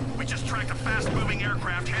 Sir, we just tracked a fast-moving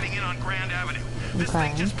aircraft heading in on Grand Avenue. This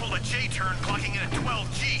thing just pulled a J-turn, clocking in at 12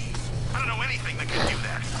 Gs. I don't know anything that can do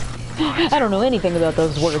that. I don't know anything about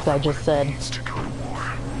those words I just said.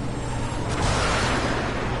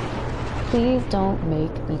 Please don't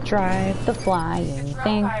make me drive the flying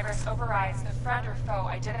thing. The virus overrides the friend or foe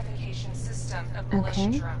identification system of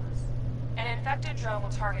militia drones. An infected drone will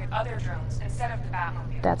target other drones instead of the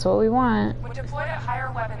Batmobile. That's what we want. When deployed at higher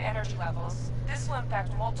weapon energy levels, this will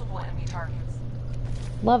infect multiple enemy targets.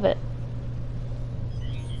 Love it.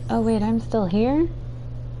 Oh wait, I'm still here?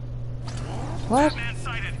 What?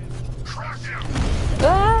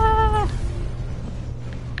 Ah!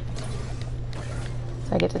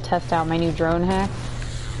 So I get to test out my new drone hack.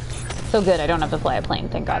 So good, I don't have to fly a plane.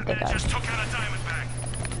 Thank God, thank God. Just took out a Diamondback.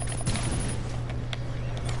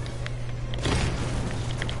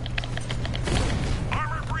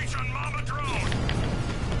 Armor breach on Mama drone.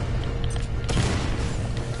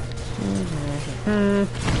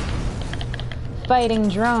 Fighting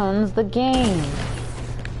drones, the game.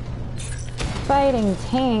 Fighting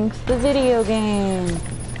tanks, the video game.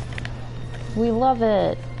 We love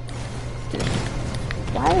it.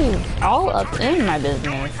 Why are you all up in my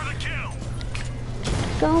business?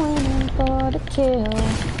 Going in for the kill.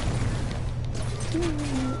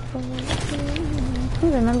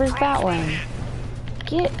 Who remembers that one?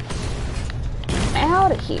 Get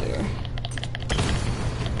out of here.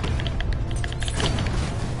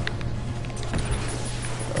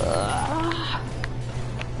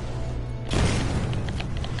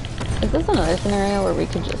 Is this another scenario where we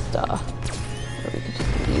could just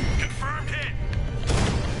leave?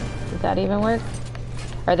 Does that even work?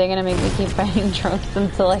 Are they gonna make me keep fighting drones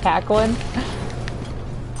until I hack one?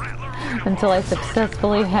 Until I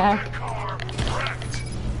successfully hack?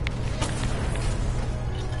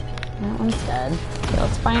 That one's dead. Okay,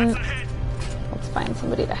 let's find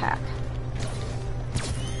somebody to hack.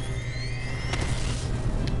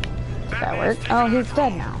 Does that work? Oh, he's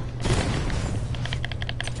dead now.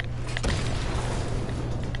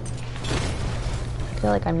 I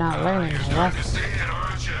feel like I'm not learning my lesson.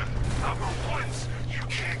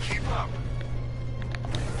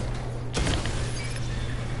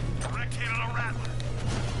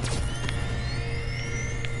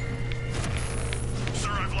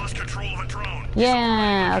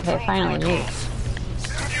 Yeah, okay, finally, geez.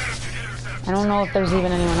 I don't know if there's even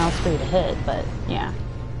anyone else for you to hit, but yeah.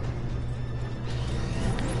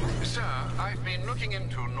 Sir, I've been looking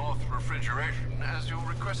into North Refrigeration as you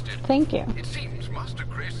requested. Thank you. It seems Master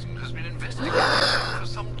Grayson has been investigating it for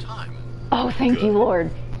some time. Oh, thank you, Lord.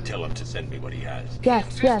 Tell him to send me what he has.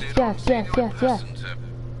 Yes, yes, yes, yes, yes, yes.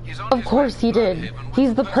 Of course he did.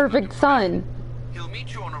 He's the perfect son. He'll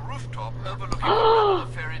meet you on a rooftop overlooking the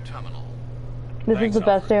ferry terminal. This is the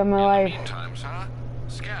best day of my life. Meantime, sir,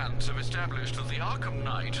 scans have established that the Arkham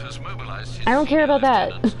Knight has mobilized his I don't care about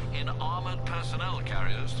that. in armored personnel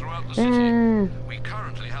carriers throughout the city. We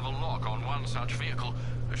currently have a lock on one such vehicle.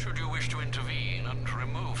 Should you wish to intervene and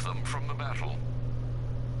remove them from the battle?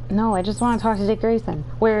 No, I just want to talk to Dick Grayson.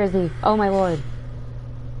 Where is he? Oh my lord.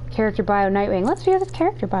 Character bio Nightwing. Let's view this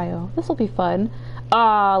character bio. This will be fun.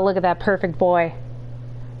 Ah, look at that perfect boy.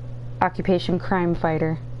 Occupation crime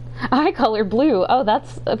fighter. Eye color blue. Oh,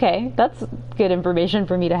 that's okay. That's good information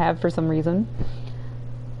for me to have for some reason.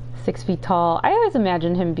 6 feet tall. I always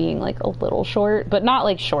imagine him being like a little short, but not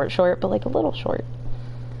like short, but like a little short.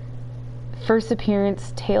 First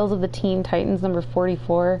appearance, Tales of the Teen Titans, number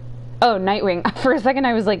 44. Oh, Nightwing. For a second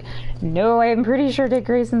I was like, no, I'm pretty sure Dick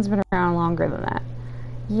Grayson's been around longer than that.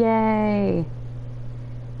 Yay.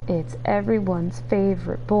 It's everyone's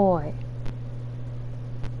favorite boy.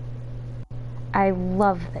 I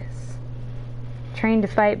love this. Trained to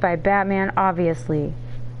fight by Batman, obviously.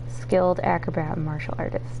 Skilled acrobat and martial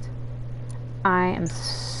artist. I am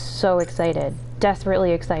so excited.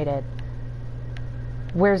 Desperately excited.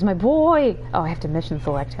 Where's my boy? Oh, I have to mission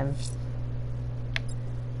select him.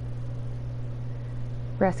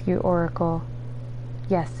 Rescue Oracle.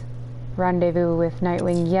 Yes. Rendezvous with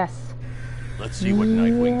Nightwing. Yes. Let's see what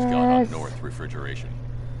Nightwing's got on North Refrigeration.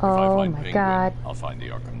 If I find Penguin, God. I'll find the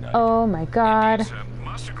Arkham Knight. Oh my God. Indeed, sir.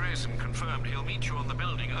 Master Grayson confirmed he'll meet you on the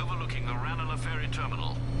building overlooking the Ranelagh Ferry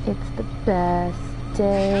Terminal. It's the best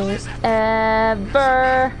day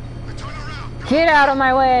ever. Get out of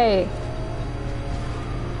my way.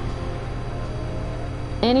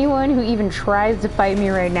 Anyone who even tries to fight me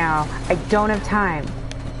right now, I don't have time.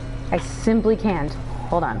 I simply can't.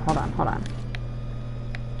 hold on, hold on, hold on.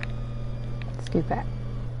 Scoot back.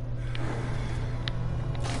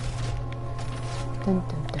 Dun,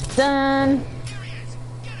 dun, dun, dun.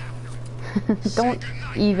 Don't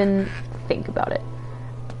even think about it.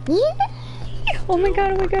 Yeah! Oh my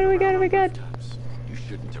god, oh my god, oh my god, oh my god. You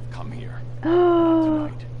shouldn't have come here. Oh,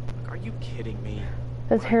 Tonight. Are you kidding me?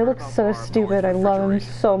 his hair looks so stupid. I love him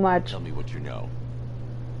so much. Tell me what you know.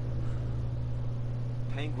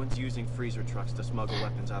 Penguin's using freezer trucks to smuggle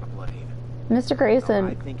weapons out of Bloodhaven. Mr.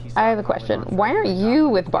 Grayson, I have a question. Why aren't you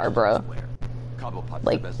with Barbara? Cobblepot's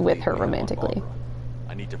Like, the best with lead her we have on romantically. Barbara.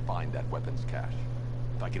 I need to find that weapons cache.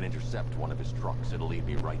 If I can intercept one of his trucks, it'll lead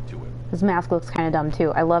me right to him. His mask looks kind of dumb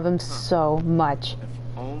too. I love him so much.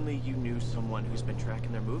 If only you knew someone who's been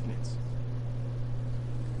tracking their movements.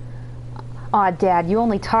 Aw, Dad, you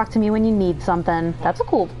only talk to me when you need something. That's a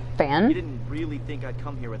cool You fan. didn't really think I'd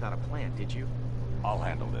come here without a plan, did you? I'll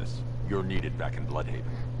handle this. You're needed back in Bloodhaven.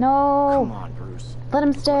 No, Come on, Bruce. let him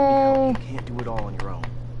Let me stay. help. You can't do it all on your own.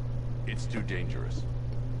 It's too dangerous.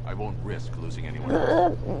 I won't risk losing anyone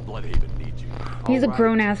else. Bloodhaven needs you. He's a Alright.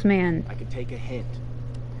 grown-ass man. I can take a hint.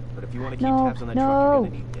 But if you want to keep No, tabs on that truck, you're gonna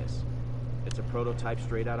need this. It's a prototype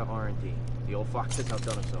straight out of R&D. The old fox has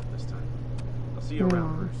outdone himself this time. I'll see you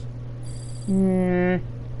around, Bruce.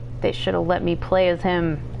 They should have let me play as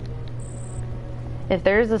him. If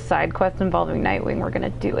there's a side quest involving Nightwing, we're gonna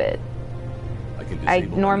do it. I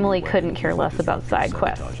normally couldn't care less about side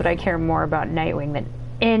quests, but I care more about Nightwing than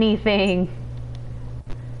anything.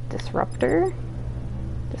 Disruptor?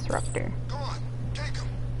 Disruptor. Go on, take him.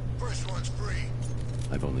 First one's free.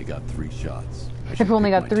 I've only got 3 shots. I've only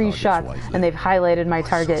got 3 shots, and they've highlighted my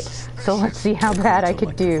target, so let's see how bad I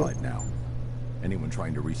could do. Now. Anyone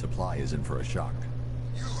trying to resupply is in for a shock.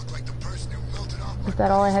 You look like the person who melted off my Is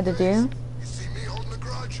that all I had to do? You see me holding a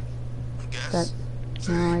grudge? I guess.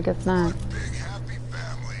 No, I guess not. Big happy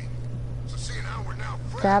family. So seeing how we're now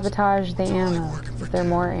friends, Sabotage the ammo. Is there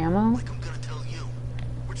more ammo? like I'm gonna tell you.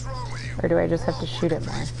 What's wrong with you? Or do I just have to shoot it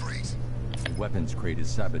more? The weapons crate is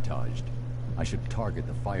sabotaged. I should target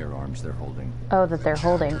the firearms they're holding. Oh, that they're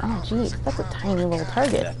holding. Oh, jeez, that's a tiny little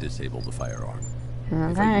target. That disabled the firearm.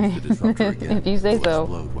 Okay. If I use the disruptor again, If you say it'll so.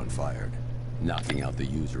 explode when fired, knocking out the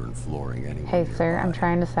user and flooring anyone Hey, sir, I'm nearby.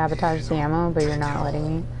 trying to sabotage the ammo, but you're not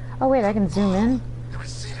letting me. Oh, wait, I can zoom in. Never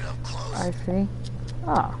seen it up close. I see.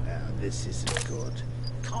 Oh. This isn't good.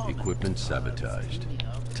 Equipment sabotaged.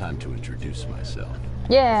 Time to introduce myself.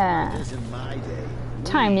 Yeah. In my day.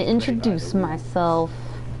 Time to introduce myself.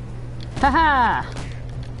 Haha!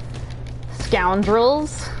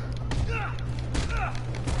 Scoundrels.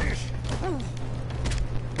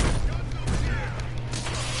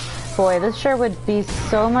 Boy, this sure would be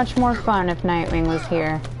so much more fun if Nightwing was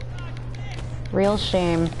here. Real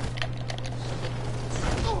shame.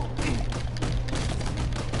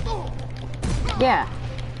 Yeah.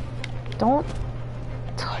 Don't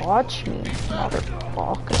touch me,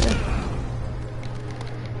 motherfucker.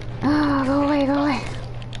 Ah, go away, go away.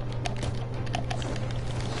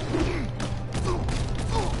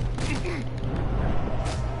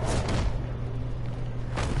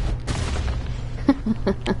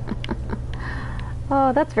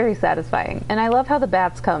 Oh, that's very satisfying. And I love how the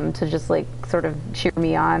bats come to just like sort of cheer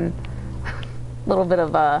me on. A little bit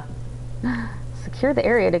of a secure the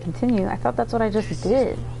area to continue. I thought that's what I just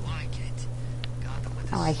did.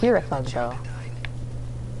 Oh, I hear a thug though.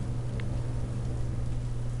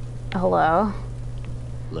 Hello?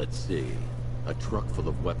 Let's see. A truck full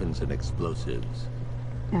of weapons and explosives.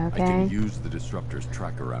 I Okay. can use the disruptor's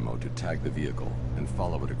tracker ammo to tag the vehicle and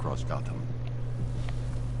follow it across Gotham.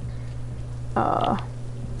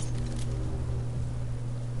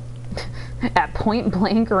 At point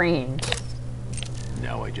blank range.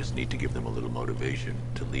 Now I just need to give them a little motivation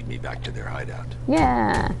to lead me back to their hideout.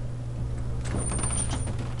 Yeah.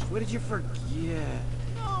 What did you forget?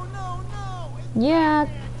 No, no, no! Yeah.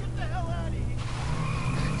 Get the hell out of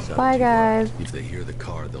here! So, Bye, guys. If they hear the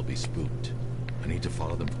car, they'll be spooked. I need to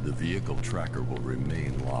follow them. The vehicle tracker will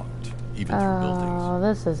remain locked, even through buildings. Oh,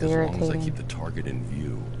 this is As long as I irritating. keep the target in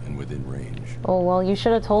view and within range. Oh, well, you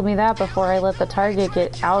should have told me that before I let the target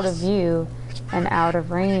get out of view and out of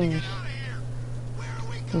range.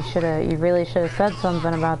 You really should have said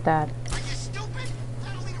something about that. Are you stupid?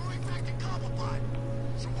 That'll lead right back to Cobblepot.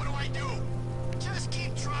 So what do I do? Just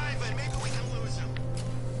keep driving. Maybe we can lose him.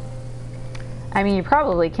 I mean, you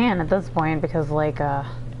probably can at this point because, like,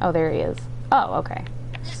 oh, there he is. Oh, okay.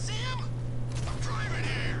 You see him? I'm driving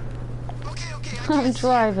here. Okay, okay. I I'm can't see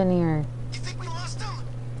driving here. him. You think we lost him?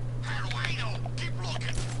 How do I know? Keep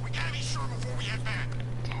looking. We gotta be sure before we head back.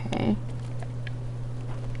 Okay.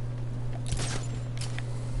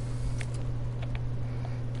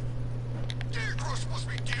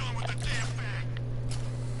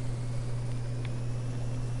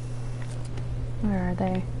 Where are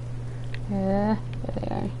they? Yeah, there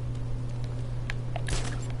they are.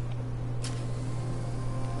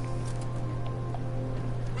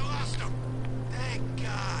 We lost him. Thank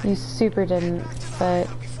God. You super didn't, but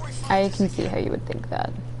I can see how you would think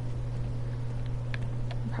that.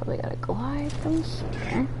 Probably gotta glide from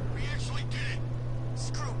here. We actually did it.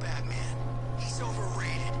 Screw Batman. He's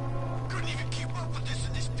overrated. Couldn't even keep up with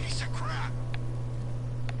this piece of crap.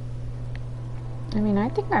 I mean, I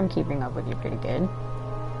think I'm keeping up with you pretty good.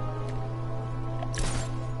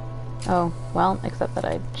 Oh, well, except that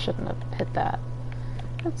I shouldn't have hit that.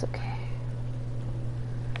 That's okay.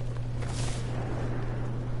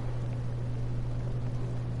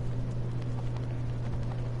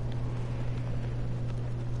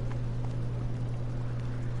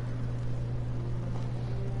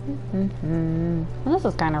 Well, this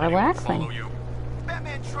is kind of relaxing. You.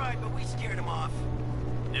 Batman tried, but we scared him off.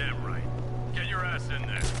 Yeah, right. Get your ass in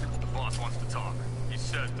there. The boss wants to talk. He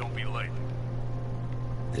said don't be late.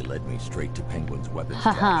 They led me straight to Penguin's weapons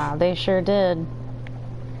Haha, cache. they sure did.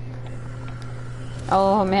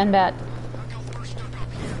 Oh, Man Bat.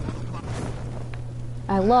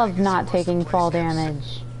 I love not taking fall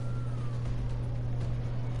damage.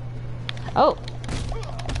 Oh!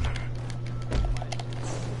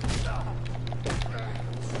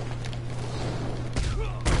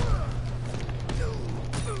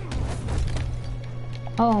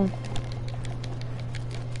 Oh.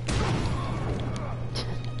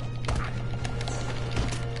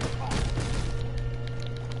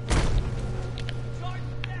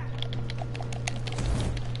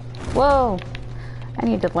 Whoa! I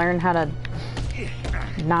need to learn how to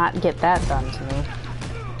not get that done to me.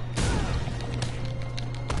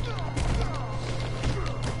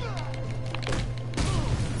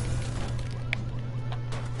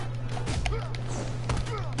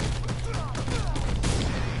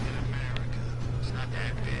 It's not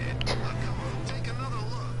that bad. Look, come on, take another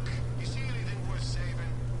look. You see anything worth saving?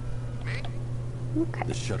 Me? Okay.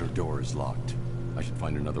 The shutter door is locked. I should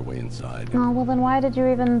find another way inside. Oh, well then why did you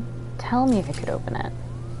even tell me I could open it?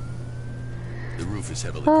 The roof is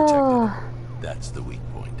heavily Oh. protected. That's the weak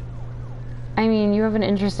point. I mean, you have an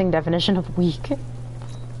interesting definition of weak.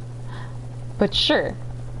 But sure.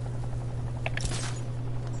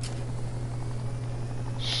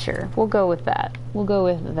 Sure, we'll go with that. We'll go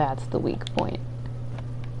with that's the weak point.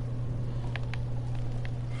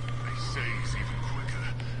 They say he's even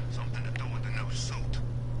quicker. Something to do with the no suit.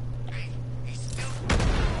 Hey, he's still...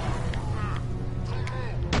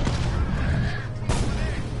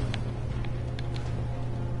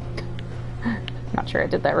 Not sure I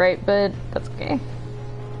did that right, but that's okay.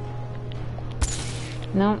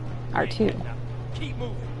 No, R2. Keep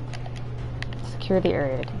moving. Secure the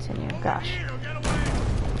area to continue. Gosh.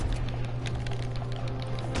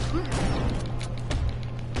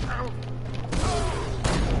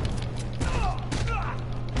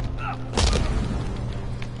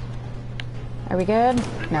 Are we good?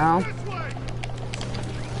 No.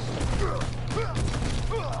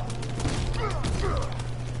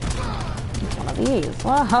 One of these.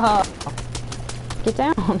 Whoa. Get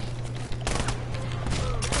down.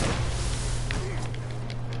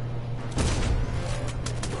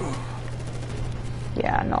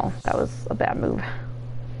 Yeah, no, that was a bad move.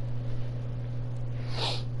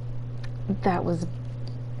 That was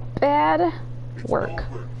bad work.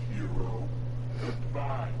 Over, hero.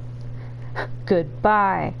 Goodbye.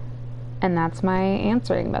 Goodbye. And that's my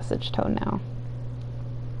answering message tone now.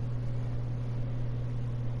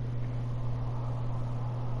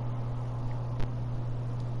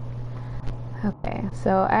 Okay,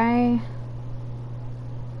 so I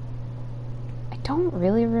don't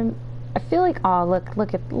really I feel like, oh,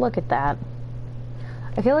 look at that.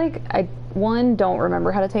 I feel like I, one, don't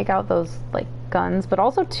remember how to take out those, like, guns, but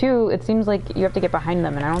also, two, it seems like you have to get behind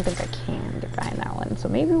them, and I don't think I can get behind that one, so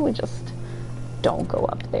maybe we just don't go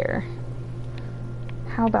up there.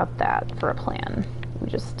 How about that for a plan? We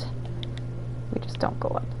just don't go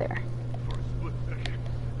up there. For a split second,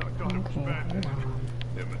 I thought it was Okay, Batman. hold on.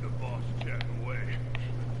 Him and the boss chatting away.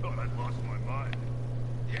 Thought I'd lost my mind.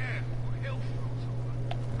 Yeah, well, hell froze over.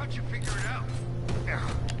 How'd you figure it out?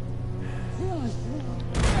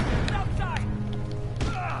 Outside!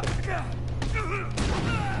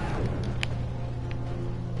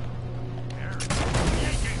 You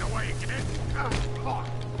ain't getting away, kid.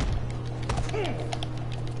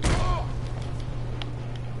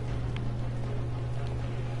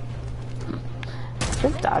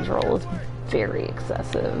 This dodge roll is very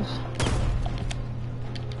excessive.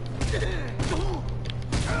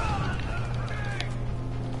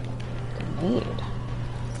 Grenade.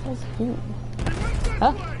 Says who?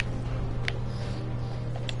 Huh?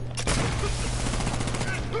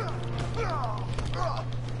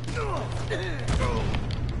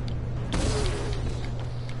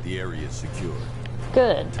 is secure.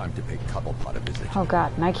 Good. Time to pay Cobblepot a visit. Oh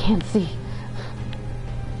god, and I can't see.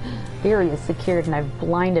 The area is secured and I've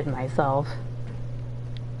blinded myself.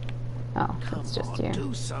 Oh, it's just you.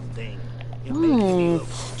 Do something. You're making me look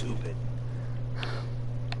stupid.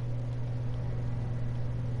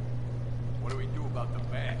 What do we do about the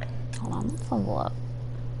bag? Hold on, let's level up.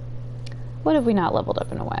 What have we not leveled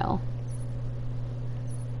up in a while?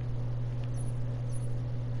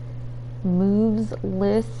 Moves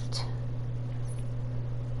list.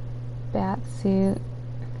 Bat suit.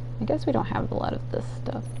 I guess we don't have a lot of this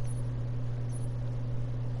stuff.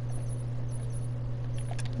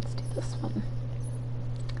 Let's do this one.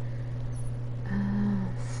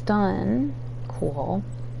 Stun. Cool.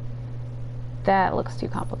 That looks too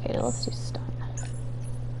complicated. Let's do stun.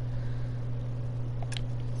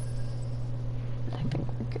 I think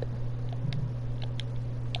we're good.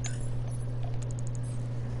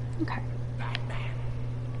 Okay. Batman.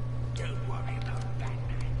 Don't worry about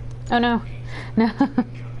Batman. Oh no. No.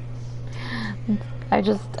 I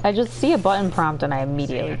just see a button prompt and I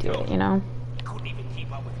immediately do it, you know? Couldn't even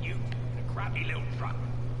keep up with you. The crappy little truck.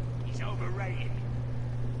 He's overrated.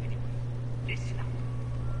 Anyway, listen up.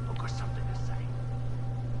 I've got something to say.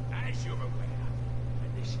 As you're aware,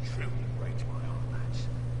 and this truly breaks my heart, lads,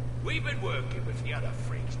 we've been working with the other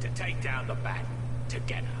freaks to take down the Bat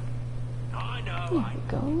together. I know,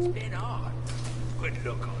 it's been hard. But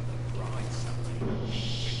look on the bright side.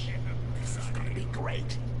 This is gonna be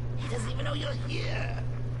great. He doesn't even know you're here.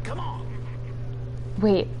 Come on.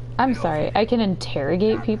 Wait, I'm sorry. I can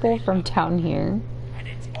interrogate people from down here. And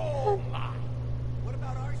it's all mine. What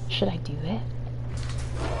about our... Should I do it?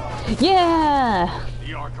 Yeah!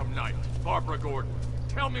 The Arkham Knight, Barbara Gordon.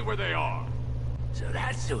 Tell me where they are. So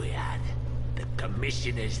that's who we had. The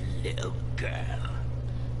commissioner's little girl.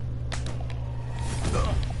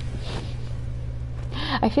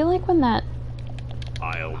 I feel like when that...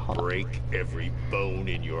 I'll break every bone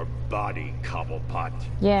in your body, Cobblepot.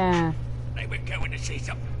 Yeah. They were going to see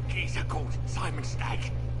some geezer called Simon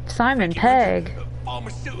Stagg. Simon Pegg.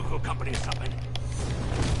 Pharmaceutical company or something.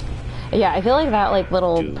 Yeah, I feel like that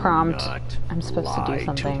little Do prompt, not I'm supposed to lie do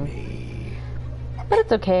something. me. But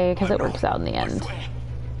it's okay, because it works out in the end.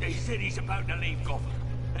 They said he's about to leave Gotham.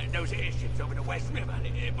 And those airships over the West River,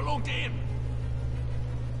 it belonged to him.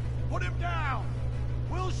 Put him down!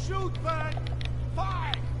 We'll shoot back!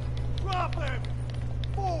 5! Drop him!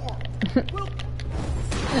 4! We'll...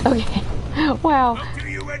 Okay. Wow. Won't do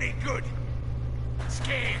you any good.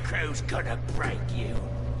 Scarecrow's gonna break you.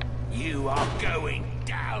 You are going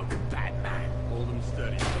down, Batman. Hold him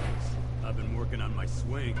steady, folks. I've been working on my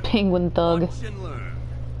swing. Penguin thug. Watch and learn.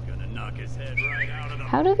 Gonna knock his head right out of the...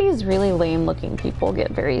 How do these really lame looking people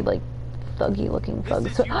get very, thuggy looking thugs?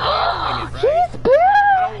 This is you handling it, right? He's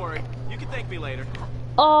back! Don't worry. You can thank me later.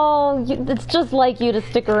 Oh, it's just like you to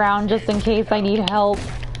stick around just in case I need help.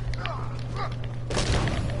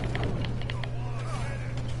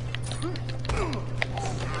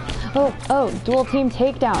 Oh, dual team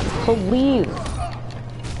takedown, please.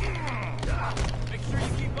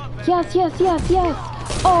 Yes.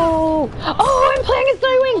 Oh, I'm playing as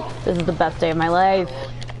Nightwing. This is the best day of my life.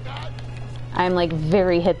 I'm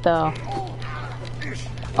very hit though.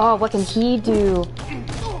 Oh, what can he do?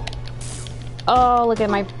 Oh, look at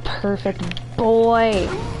my perfect boy.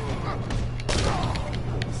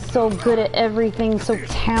 So good at everything, so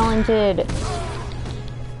talented.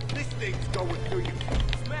 This thing's going through you.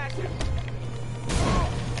 Smash him!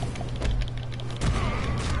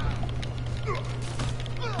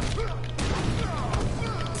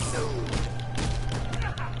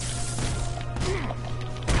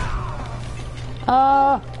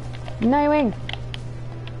 Nightwing.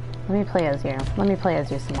 Let me play as you. Let me play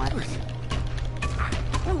as you some more.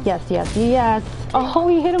 Yes. Oh,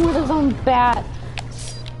 he hit him with his own bat.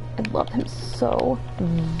 I love him so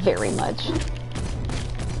very much.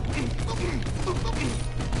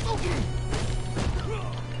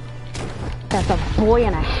 That's a boy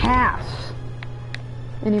and a half.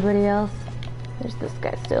 Anybody else? There's this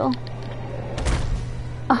guy still.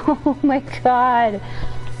 Oh my god.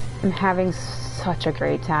 I'm having such a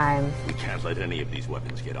great time. We can't let any of these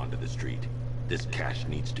weapons get onto the street. This cache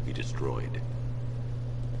needs to be destroyed.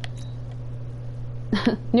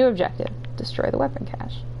 New objective. Destroy the weapon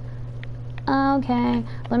cache. Okay.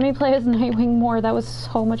 Let me play as Nightwing more. That was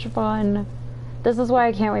so much fun. This is why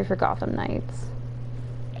I can't wait for Gotham Knights.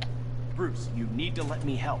 Bruce, you need to let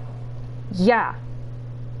me help. Yeah.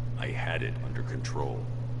 I had it under control.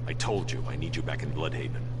 I told you I need you back in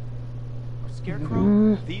Bloodhaven.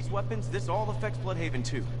 Scarecrow, these weapons, this all affects Bloodhaven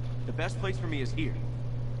too. The best place for me is here.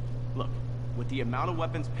 Look, With the amount of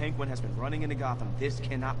weapons Penguin has been running into Gotham, this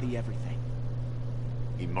cannot be everything.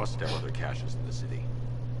 He must have other caches in the city.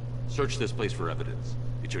 Search this place for evidence.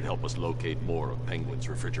 It should help us locate more of Penguin's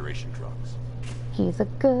refrigeration trucks. He's a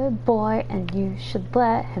good boy, and you should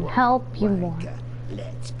let him help you more.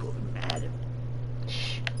 Let's put him at him.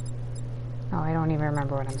 Shh. Oh, I don't even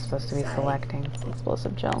remember what I'm supposed to be selecting.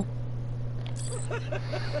 Explosive gel.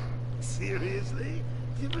 Seriously?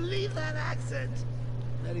 Do you believe that accent?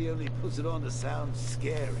 That he only puts it on to sound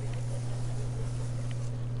scary.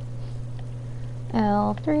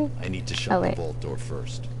 L3. I need to shut the wait. vault door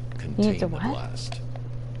first. You need Contain to the what? blast.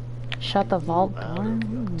 Shut the vault Out door.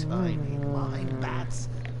 of your tiny mind, Bats.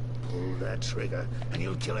 Pull that trigger and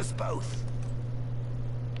you'll kill us both.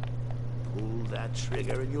 Pull that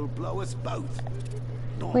trigger and you'll blow us both.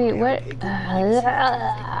 Wait, what?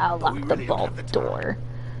 I'll but lock we the really don't vault have the time. door.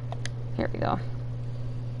 Here we go.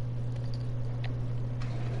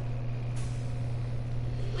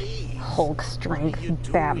 Please. Hulk strength you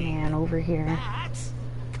Batman doing? over here. Bats,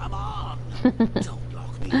 come on. Don't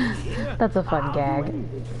lock me in here. That's a fun gag.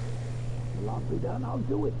 Lock me down, I'll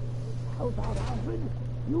do it. How's that, Alfred?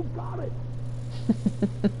 You got it.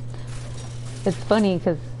 It's funny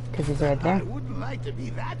because he's right I there. wouldn't like to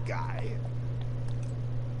be that guy.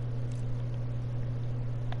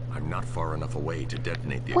 I'm not far enough away to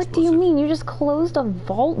detonate the What do explosive. you mean? You just closed a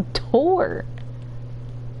vault door.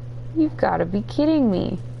 You've got to be kidding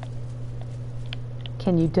me.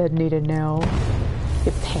 Can you detonate it now?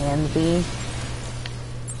 You pansy.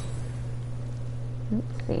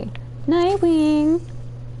 Let's see. Nightwing!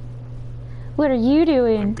 What are you I'm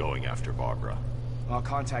doing? going after Barbara. I'll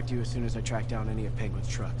contact you as soon as I track down any of Penguin's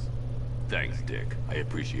trucks. Thanks, Dick. I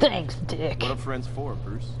appreciate Thanks, Dick. What are friends for,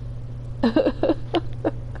 Bruce? Can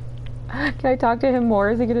I talk to him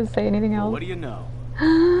more? Is he going to say anything Well, else? what do you know?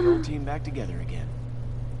 The old team back together again.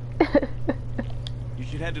 You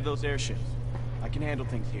should head to those airships. I can handle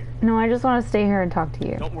things here. No, I just want to stay here and talk to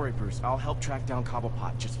you. Don't worry, Bruce. I'll help track down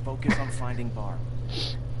Cobblepot. Just focus on finding Barb.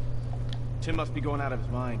 Tim must be going out of his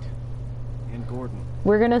mind. And Gordon.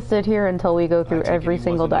 We're going to sit here until we go I through take it every he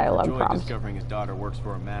single wasn't dialogue overjoyed prompt. discovering his daughter works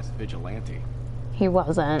for a masked vigilante. He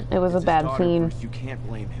wasn't. It was It's a his bad daughter, scene. Bruce. You can't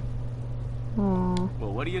blame him. Aw.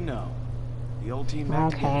 Well, what do you know? The old team back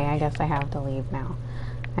Okay, together I guess I have to leave now.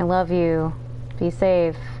 I love you. Be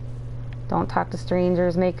safe. Don't talk to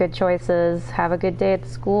strangers. Make good choices. Have a good day at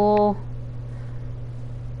school.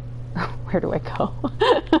 Where do I go?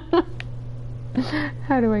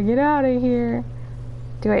 How do I get out of here?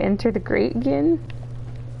 Do I enter the grate again?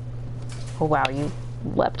 Oh wow, you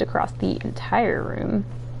leapt across the entire room.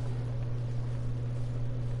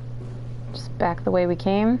 Just back the way we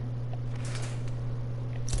came.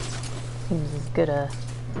 Seems as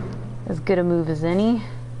good a move as any.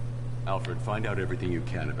 Alfred, find out everything you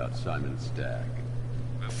can about Simon Stagg.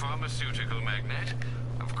 The pharmaceutical magnate?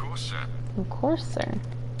 Of course, sir. Of course, sir.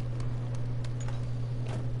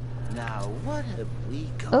 Now, what have we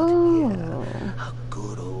got Oh. here? A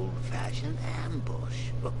good old-fashioned ambush.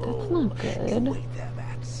 That's not good. You wait there,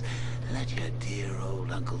 Max. Let your dear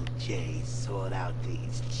old Uncle Jay sort out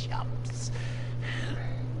these chumps.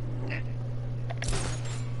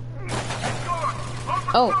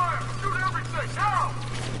 Oh.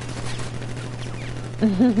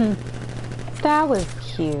 That was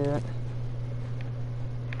cute.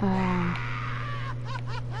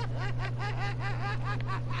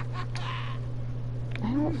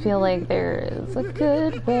 I don't feel like there is a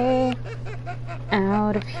good way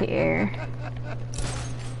out of here.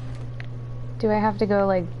 Do I have to go,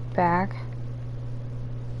 like, back?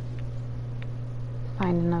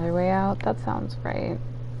 Find another way out? That sounds right.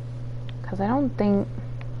 Because I don't think...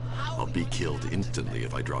 I'll be killed instantly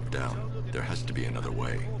if I drop down. There has to be another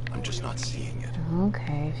way. I'm just not seeing it.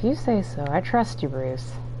 Okay, if you say so. I trust you,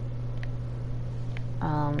 Bruce.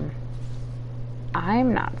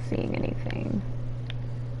 I'm not seeing anything.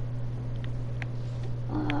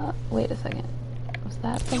 Wait a second. Was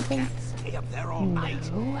that something? You can't stay up there all night.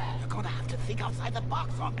 No. You're gonna have to think outside the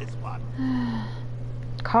box on this one.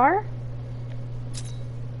 Car?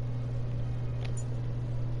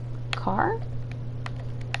 Car?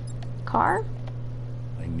 Car?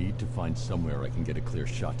 I need to find somewhere I can get a clear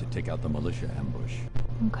shot to take out the militia ambush.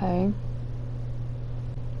 Okay.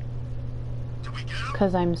 Did we get him?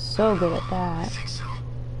 Because I'm so good at I that. think so.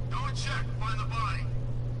 Go and check. Find the body.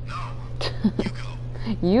 No. You go.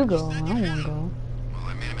 You go. I don't want to go. Well,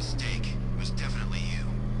 I made a mistake. It was definitely you.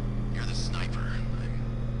 You're the sniper.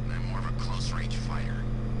 I'm more of a close-range fighter.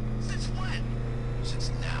 Since when? Since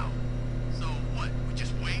now. So what? We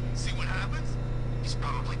just wait and see what happens? He's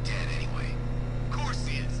probably dead anyway. Of course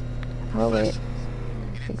he is. We're Oh, wait. professionals.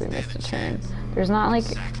 I think we missed a turn. There's not like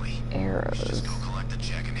arrows. Just go collect the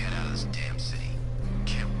check and head out of this damn city.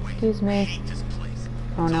 Can't wait. Excuse me. Hate this place.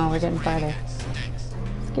 Oh no, we're getting farther. It stinks.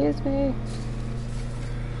 Excuse me.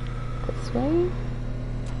 This way?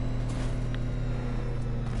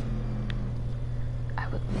 I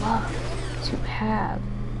would love to have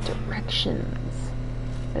directions.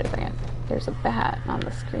 Wait a second. There's a bat on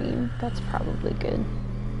the screen. That's probably good.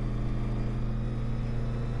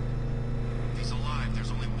 If he's alive,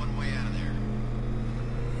 there's only one way out of there.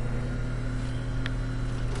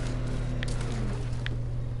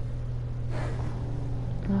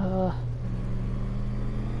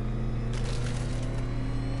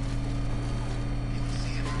 Anyone see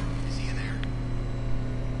him? Is he in there?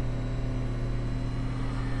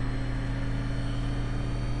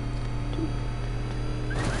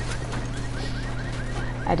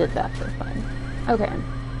 I did that for fun. Okay.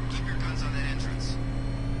 Keep your guns on that entrance.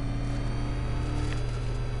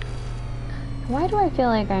 Why do I feel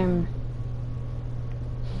like I'm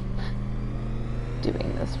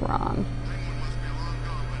doing this wrong? 911 must be long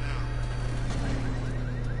gone by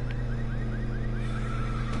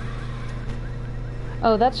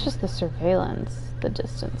now. Oh, that's just the surveillance, the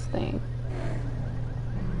distance thing.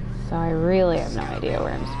 So I really have no idea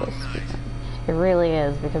where I'm supposed to be going. It really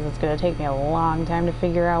is, because it's going to take me a long time to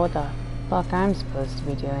figure out what the fuck I'm supposed to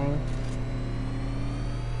be doing.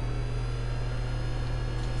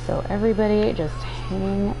 So everybody just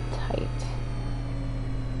hang tight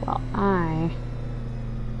while I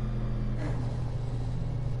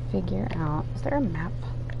figure out... Is there a map?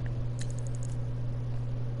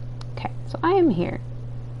 Okay, so I am here.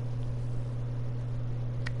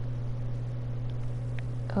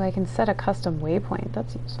 Oh, I can set a custom waypoint.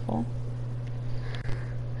 That's useful.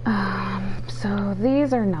 So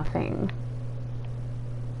these are nothing.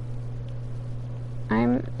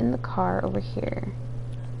 I'm in the car over here.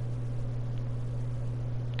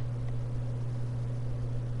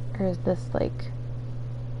 Or is this like...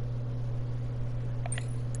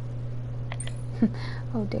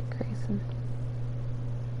 Oh, Dick Grayson.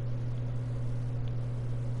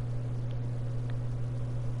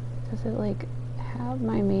 Does it like have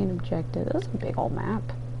my main objective? This is a big old map.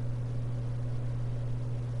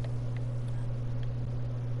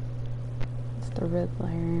 It's the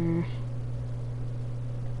Riddler.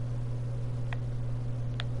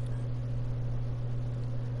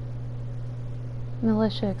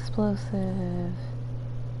 Militia explosive.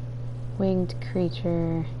 Winged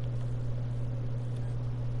creature.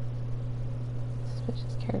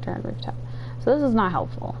 Suspicious character on rooftop. So this is not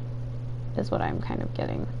helpful, is what I'm kind of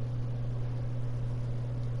getting.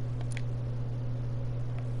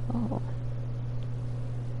 Oh.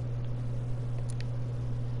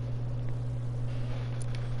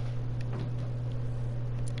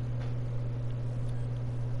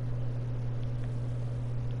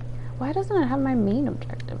 Why doesn't it have my main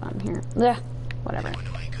objective on here? Yeah, whatever. Anyone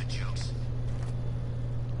know any good jokes?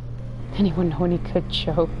 Anyone know any good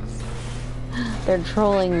jokes? They're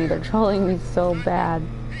trolling me. They're trolling me so bad.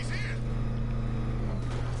 He's here.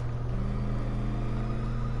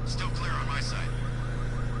 Still clear on my side.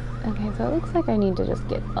 Okay, so it looks like I need to just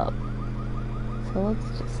get up. So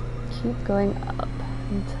let's just keep going up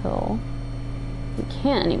until we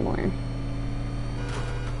can't anymore.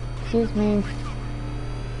 Excuse me.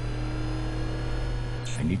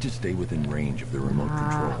 I need to stay within range of the remote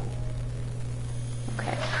control.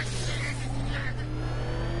 Okay.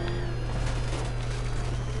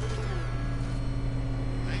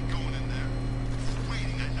 I ain't going in there. It's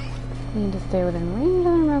waiting, I know it. Need to stay within range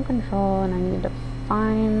of the remote control, and I need to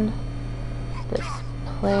find this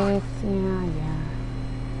place. Yeah.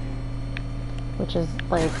 Which is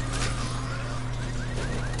like...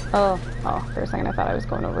 Oh, for a second I thought I was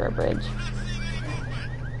going over a bridge.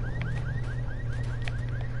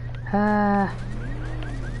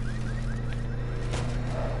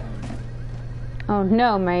 Oh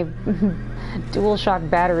no, my DualShock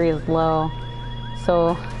battery is low.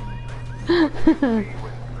 So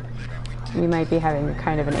we might be having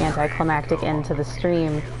kind of an anticlimactic end to the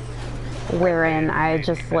stream, wherein I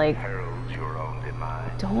just like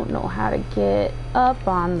don't know how to get up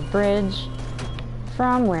on the bridge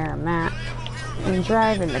from where I'm at, and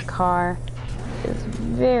driving the car is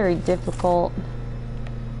very difficult.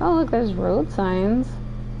 Oh look, there's road signs.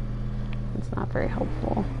 It's not very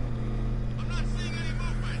helpful. I'm not seeing any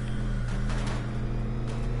movement.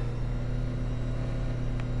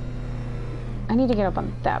 I need to get up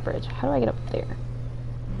on that bridge. How do I get up there?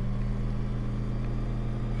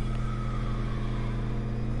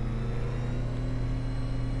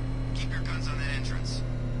 Keep your guns on that entrance.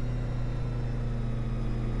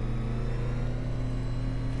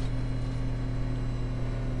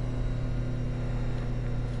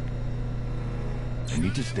 I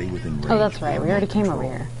need to stay within range. Oh, that's right. We already came over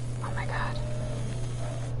Control. here. Oh my god.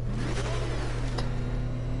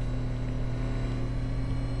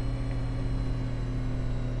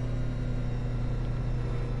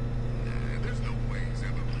 There's no way he's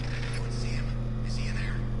ever... Anyone see him? Is he in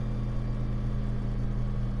there?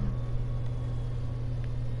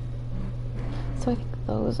 So I think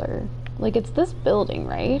those are... Like, it's this building,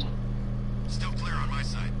 right? Still clear on my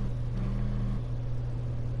side.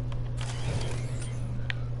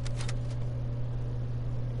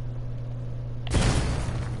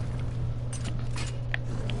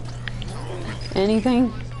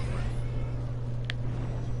 Anything?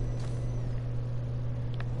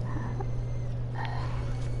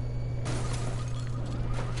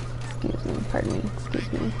 Excuse me, pardon me,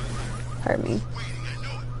 excuse me, pardon me.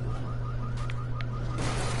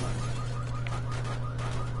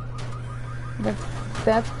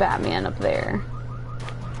 That's Batman up there.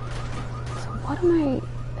 So what am I...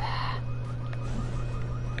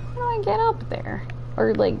 How do I get up there?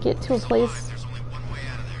 Or like get to a place... There's only one way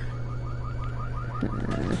out of there.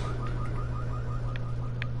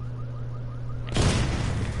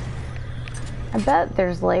 I bet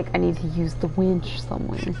there's like, I need to use the winch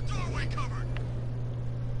somewhere. Doorway covered.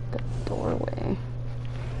 The doorway.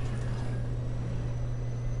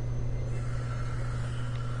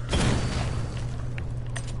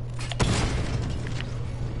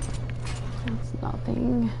 That's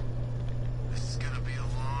nothing. This is gonna be a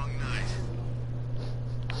long night.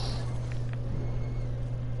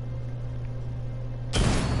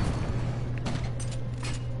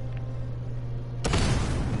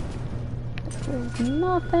 There's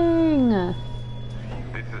nothing.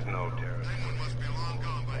 This is no terror. Penguin must be long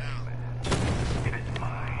gone by now. It is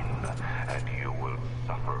mine, and you will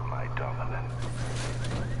suffer my dominance.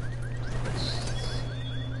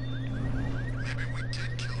 Maybe we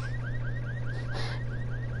did kill him.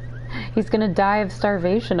 He's gonna die of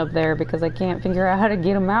starvation up there because I can't figure out how to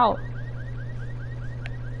get him out.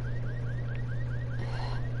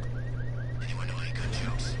 Anyone know any good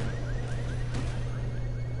jokes?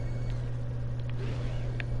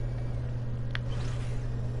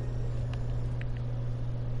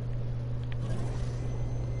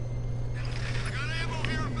 I got ammo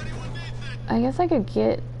here if anyone needs it. I guess I could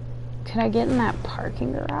get... Could I get in that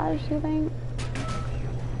parking garage, you think?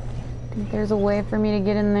 Think there's a way for me to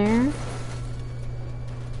get in there?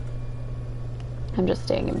 I'm just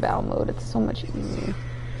staying in battle mode. It's so much easier.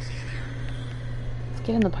 Let's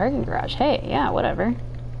get in the parking garage. Hey, yeah, whatever.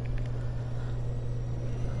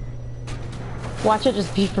 Watch it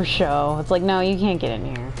just be for show. It's like, no, you can't get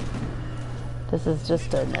in here. This is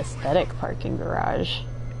just an aesthetic parking garage.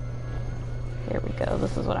 Here we go.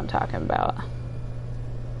 This is what I'm talking about.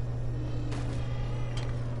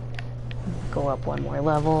 Go up one more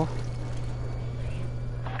level.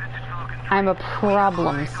 I'm a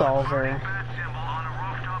problem solver.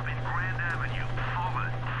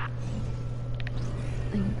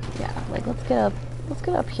 Yeah, like let's get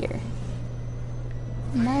up here.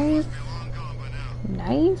 Nice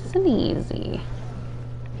and easy.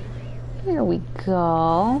 There we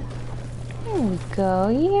go. There we go,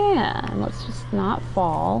 yeah. And let's just not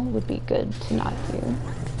fall. Would be good to not do.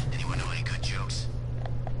 Anyone know any good jokes?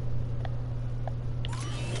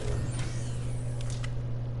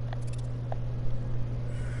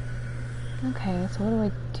 Okay, so what do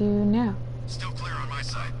I do now? Still clear on my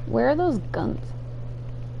side. Where are those guns?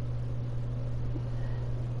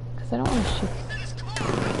 Because I don't want to shoot.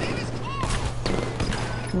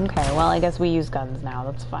 Okay, well, I guess we use guns now.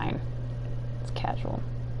 That's fine. It's casual.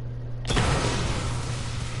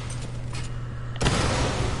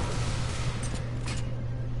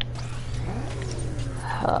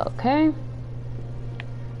 Okay.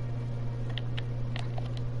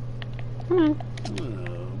 Come on.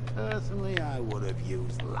 Personally, I would have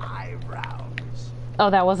used live rounds.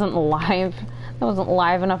 Oh, that wasn't live? That wasn't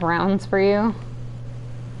live enough rounds for you?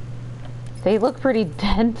 They look pretty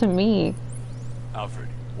dead to me. Alfred,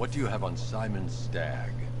 what do you have on Simon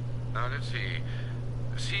Stagg? Now let's see.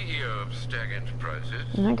 CEO of Stagg Enterprises.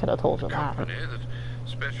 I could have told you a that. company that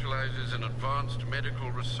specializes in advanced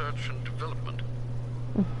medical research and development.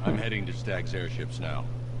 I'm heading to Stagg's airships now.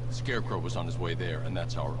 Scarecrow was on his way there, and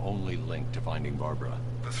that's our only link to finding Barbara.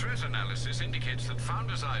 The threat analysis indicates that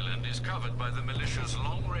Founders Island is covered by the militia's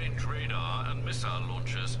long-range radar and missile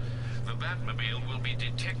launchers. The Batmobile will be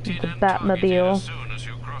detected and targeted as soon as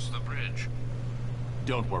you cross the bridge.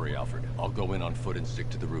 Don't worry, Alfred. I'll go in on foot and stick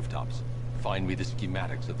to the rooftops. Find me the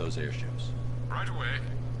schematics of those airships. Right away.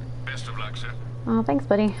 Best of luck, sir. Oh, thanks,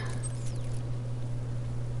 buddy.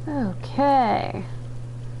 Okay.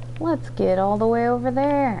 Let's get all the way over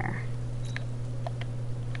there.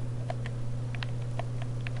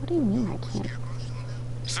 do you mean I can't?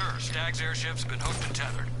 Sir, Stag's airship's been hooked and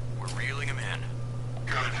tethered. We're reeling him in.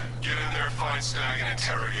 Good. Get in there, find Stag, and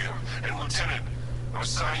interrogate him. And Lieutenant, I'm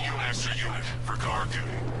assigning you an extra unit for guard duty.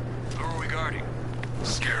 Who are we guarding?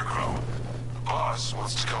 Scarecrow. The boss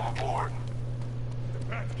wants to come aboard.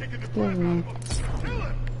 Excuse me.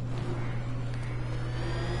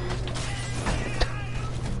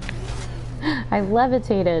 I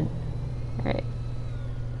levitated. Alright.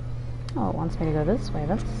 Oh, it wants me to go this way.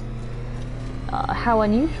 That's how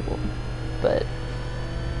unusual. But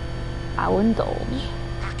I will indulge.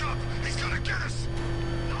 Back up! He's gonna get us!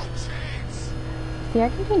 No chance! See, I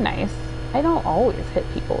can be nice. I don't always hit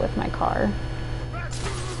people with my car.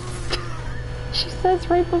 She says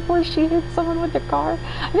right before she hits someone with the car.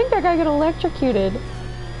 I think that guy got electrocuted.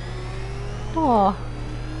 Oh.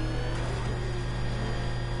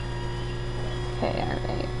 Okay,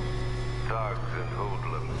 alright. Thugs and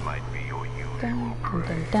hoodlums might be your usual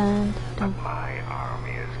prey, but my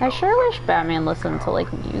army is I sure wish Batman listened to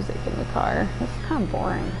like music in the car. It's kind of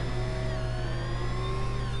boring.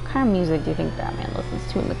 What kind of music do you think Batman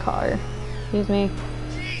listens to in the car? Excuse me?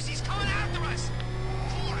 Jeez, he's coming after us!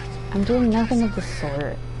 Hold it! I'm doing nothing of the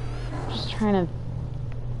sort. I'm just trying to...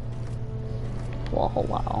 Well,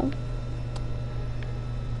 hello.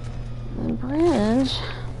 The bridge.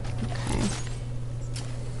 Okay.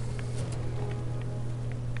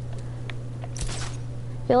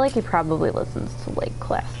 I feel like he probably listens to like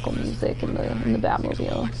classical music in the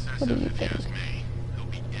Batmobile. What do you think?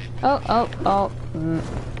 Oh.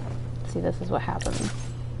 See, this is what happens.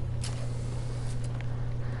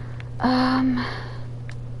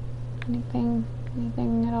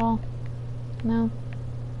 Anything at all? No?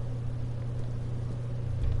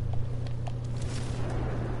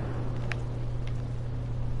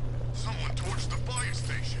 Someone torched the fire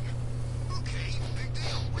station. Okay, big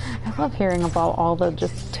deal. I love hearing about all the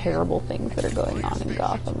just terrible things that are going on in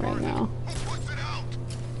Gotham right now. Who puts it out?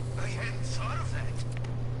 I hadn't thought of that.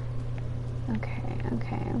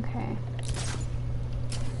 Okay.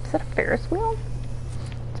 Is that a Ferris wheel?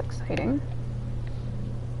 It's exciting.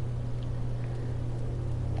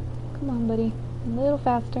 Come on, buddy. A little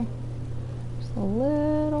faster. Just a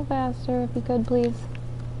little faster, if you could, please.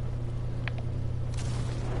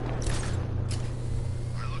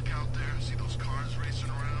 I look out there, see those cars racing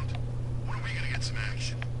around. When are we gonna get some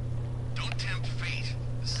action? Don't tempt fate.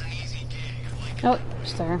 This is an easy gig. I like it. Oh,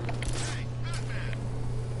 sir. Hey, Batman!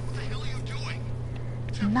 What the hell are you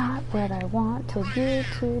doing? Not what I want to do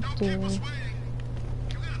Don't keep us waiting.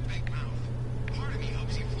 You got a big mouth. Part of me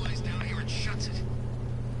hopes he flies down here and shuts it.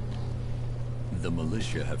 The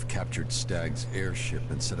militia have captured Stag's airship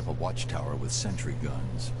and set up a watchtower with sentry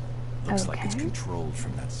guns. Looks like it's Okay. controlled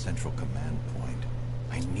from that central command point.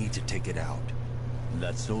 I need to take it out.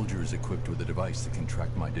 That soldier is equipped with a device that can track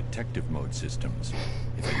my detective mode systems.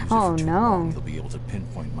 If I use it Oh, for too no. long, he'll be able to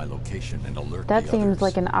pinpoint my location and alert That the seems others.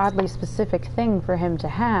 like an oddly specific thing for him to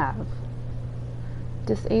have.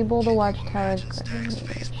 Disable the watchtower. Stag's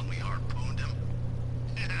face when we harpooned him.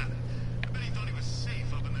 Yeah, I bet he thought he was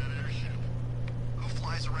safe up in that airship. Who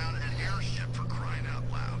flies around in an airship for crying out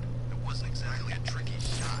loud? It wasn't exactly a tricky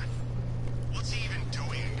shot. What's he even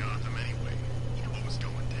doing in Gotham anyway? He knew what was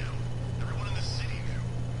going down. Everyone in the city knew.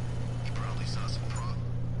 He probably saw some problem.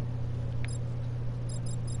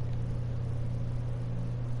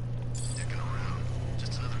 Sticking around.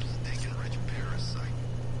 Just another stinking rich parasite.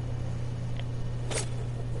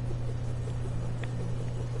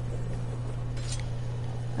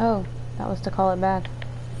 Oh, that was to call it back.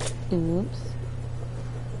 Oops.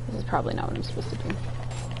 This is probably not what I'm supposed to do.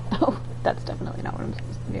 Oh, that's definitely not what I'm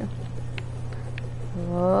supposed to do.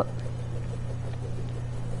 Whoa.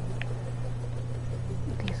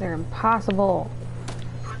 These are impossible.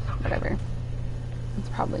 Whatever. That's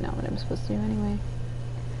probably not what I'm supposed to do anyway.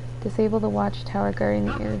 Disable the watchtower guarding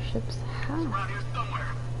the airships. How? Around here somewhere.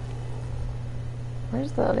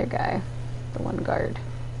 Where's the other guy? The one guard.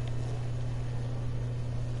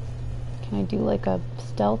 Can I do like a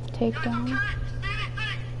stealth takedown? See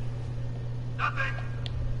anything? Nothing.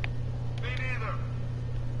 Me neither.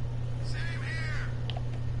 Same here.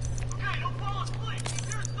 Okay, don't fall asleep.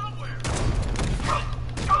 He's here somewhere.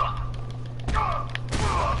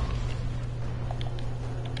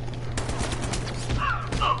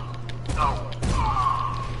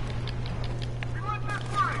 We went this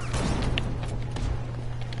way.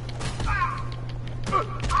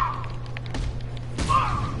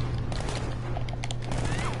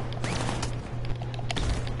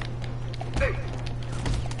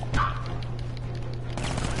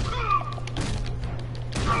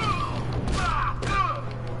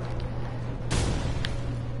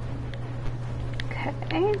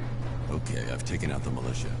 Okay. Okay, I've taken out the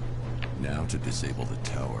militia. Now to disable the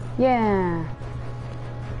tower. Yeah.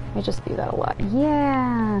 I just do that a lot.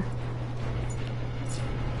 Yeah.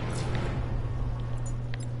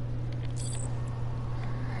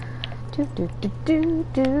 Do do do do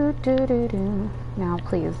do do do do. Now,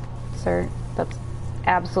 please, sir, that's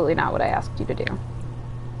absolutely not what I asked you to do.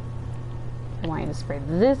 I want you to spray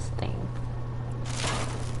this thing.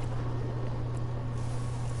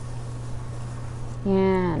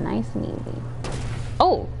 Yeah, nice and easy.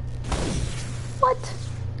 Oh! What?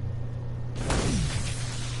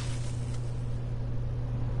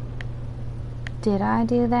 Did I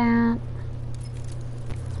do that?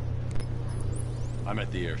 I'm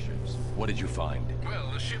at the airships. What did you find?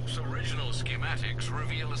 Well, the ship's original schematics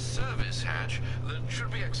reveal a service hatch that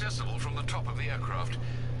should be accessible from the top of the aircraft.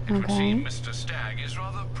 It would seem Mr. Stagg is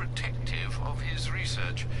rather protective of his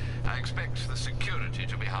research. I expect the security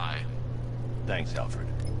to be high. Thanks, Alfred.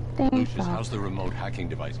 Thanks, Lucius, how's the remote hacking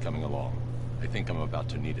device coming along? I think I'm about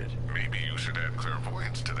to need it. Maybe you should add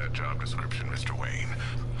clairvoyance to that job description, Mr. Wayne.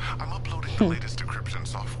 I'm uploading the latest decryption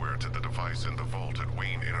software to the device in the vault at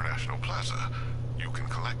Wayne International Plaza. You can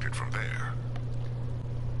collect it from there.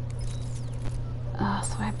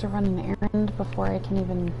 So I have to run an errand before I can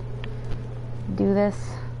even do this.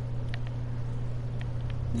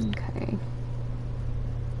 Okay.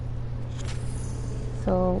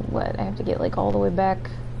 So what? I have to get like all the way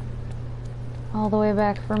back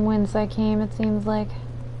from whence I came, it seems like.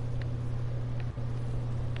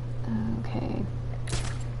 Okay.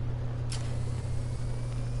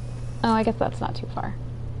 Oh, I guess that's not too far.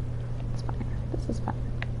 It's fine. This is fine.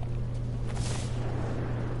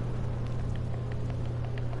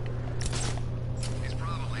 He's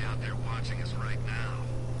probably out there watching us right now.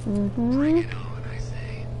 Mm-hmm. Bring it on, I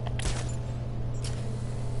say.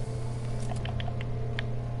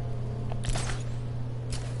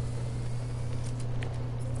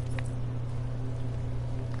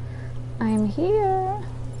 I'm here.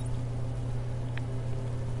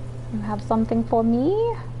 You have something for me?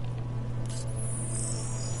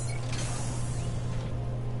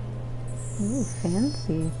 Ooh,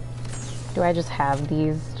 fancy. Do I just have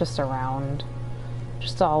these just around?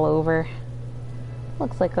 Just all over?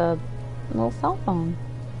 Looks like a little cell phone.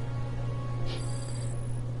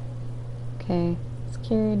 Okay.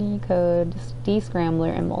 Security code,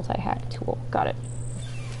 descrambler, and multi-hack tool. Got it.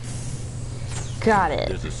 Got it.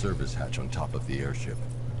 There's a service hatch on top of the airship.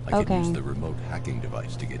 I can use the remote hacking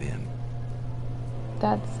device to get in.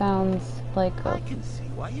 That sounds like a... I can see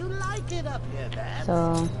why you like it up here, Babs.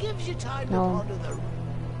 So, Gives you time to no. ponder the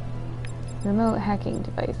Remote hacking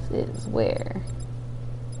device is where?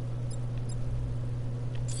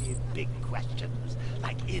 big questions,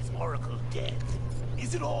 like is Oracle dead?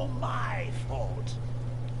 Is it all my fault?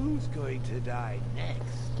 Who's going to die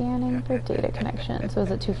next? Scanning for data connection. So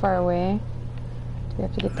is it too far away? Do we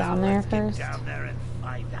have to get down there first? Get down there and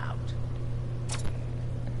find out.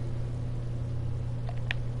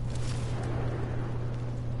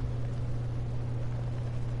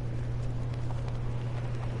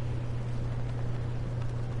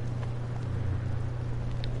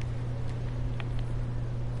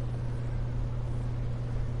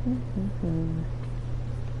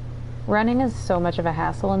 Running is so much of a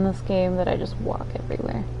hassle in this game that I just walk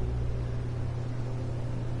everywhere.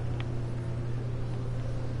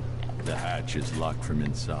 The hatch is locked from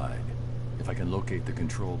inside. If I can locate the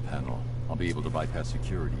control panel, I'll be able to bypass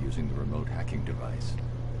security using the remote hacking device.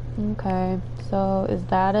 Okay, so is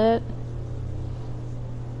that it?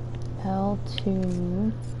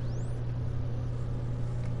 L2,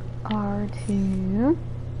 R2,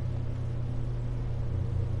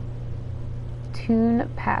 tune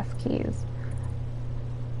passkeys.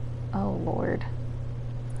 Oh Lord.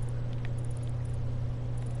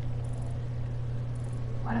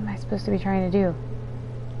 What am I supposed to be trying to do?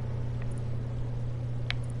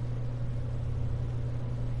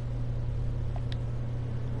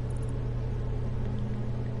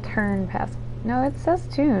 Turn pass. No, it says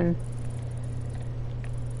tune.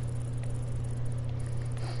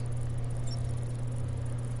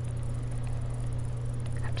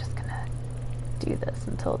 I'm just gonna do this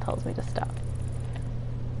until it tells me to stop.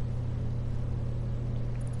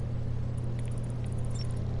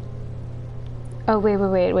 Oh, wait.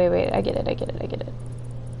 I get it.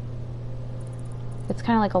 It's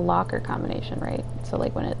kind of like a locker combination, right? So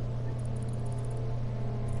like when it...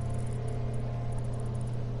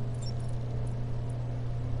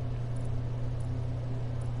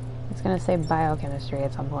 It's gonna say biochemistry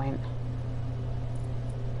at some point.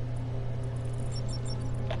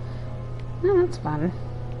 Oh, that's fun.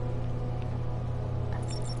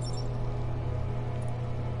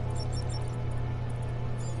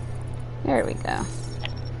 There we go.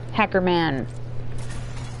 Hacker man.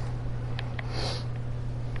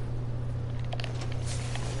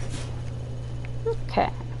 Okay.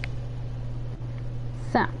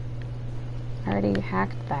 So, I already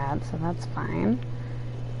hacked that, so that's fine.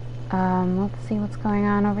 Let's see what's going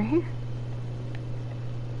on over here.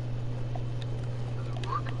 Does it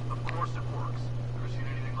work? Of course it works. Never seen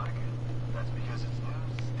anything like it. That's because it's new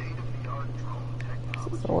state-of-the-art drone technology.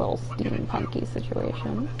 This is a little steampunky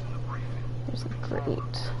situation. There's a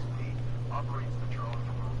grate. Operates the drone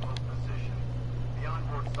from a remote position. The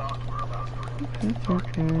onboard software allows for advanced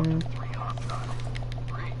targeting of up to 3 hostiles.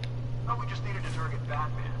 3? Oh, we just needed to target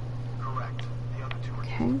Batman. Correct. The other 2 are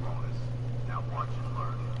just a bonus. Now watch and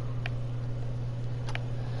learn.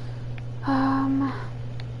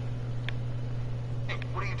 Hey,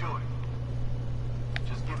 what are you doing?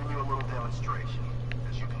 Just giving you a little demonstration.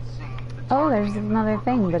 As you can see, Oh, there's another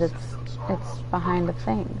thing, but it's behind a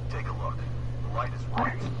thing. take a look. The light is What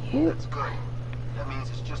white. are you? That's good. That means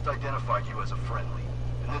it's just identified you as a friendly.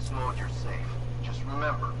 In this mode, you're safe. Just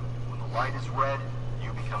remember, when the light is red,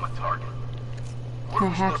 you become a target. What Can I are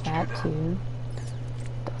we hack supposed to that do then? too?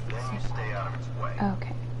 Then you stay out of its way.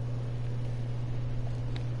 Okay.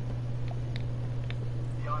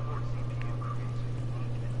 The onboard CPU creates a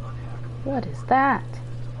unique and unhackable What is that?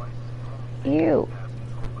 device is the only Ew. that has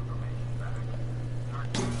control information back.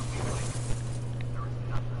 There is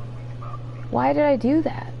nothing weak about me. Why did I do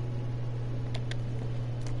that?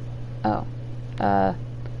 Oh.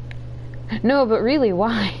 No, but really,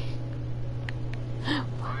 why?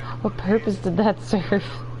 What purpose did that serve?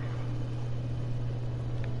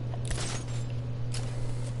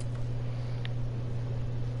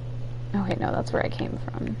 Oh wait, no, that's where I came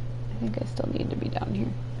from. I think I still need to be down here.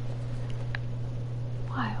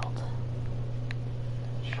 Wild.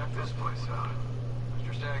 Check this place out.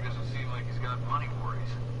 Mr. Stagg doesn't seem like he's got money worries.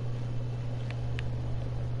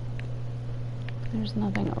 There's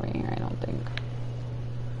nothing over here, I don't think.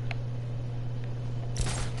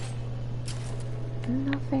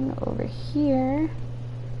 Nothing over here.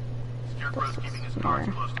 Scarecrow's This keeping is his cards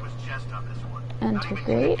more close to his chest on this one. Not even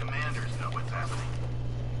integrate. the commanders know what's happening.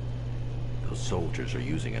 Those soldiers are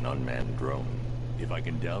using an unmanned drone. If I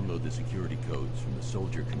can download the security codes from the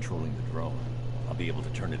soldier controlling the drone, I'll be able to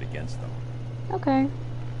turn it against them. Okay.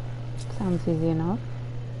 Sounds easy enough.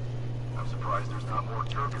 I'm surprised there's not more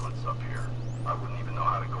turbulence up here. I wouldn't even know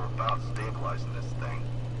how to go about stabilizing this thing.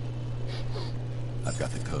 I've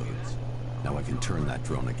got the codes. Now I can turn that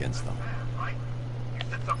drone against them. Right? You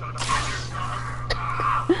said something about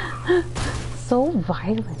So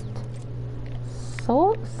violent.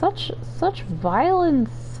 Such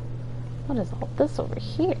violence. What is all this over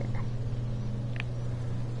here?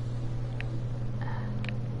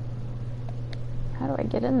 How do I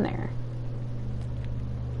get in there?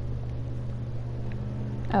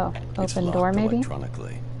 Oh, It's open locked door maybe?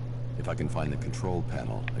 electronically. If I can find the control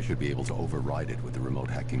panel, I should be able to override it with the remote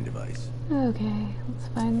hacking device. Okay, let's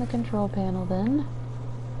find the control panel then.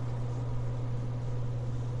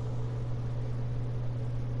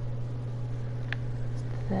 Is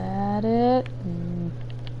that it?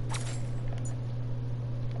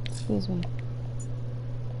 Excuse me.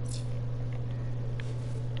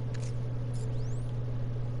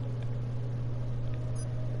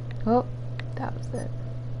 Oh, that was it.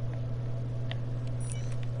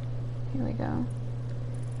 Here we go.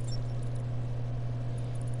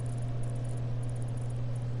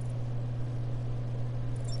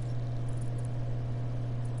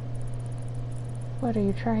 What are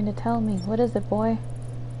you trying to tell me? What is it, boy?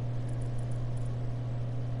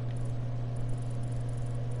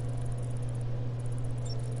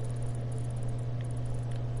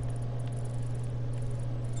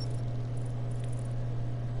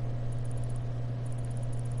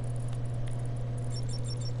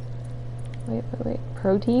 Wait.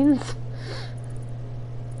 Proteins?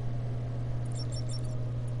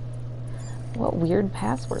 What weird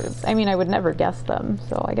passwords. I mean, I would never guess them,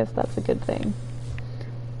 so I guess that's a good thing.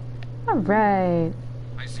 Alright.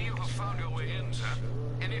 I see you have found your way in, sir.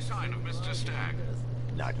 Any sign of Mr. Stagg?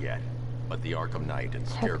 Not yet. But the Arkham Knight and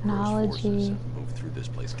Scarecrow's Technology forces have moved through this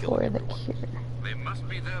place killing for the everyone. cure. They must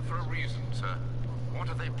be there for a reason, sir. What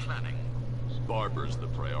are they planning? Barbara's the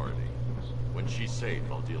priority. When she's safe,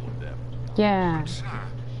 I'll deal with them. Yeah. Sir,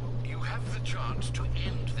 you have the chance to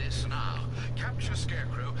end this now. Capture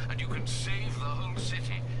Scarecrow, and you can save the whole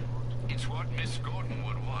city. It's what Miss Gordon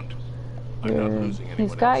would want. I'm not losing He's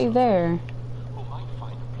anyone got else. you there. Who might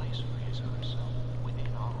find a place for his or herself within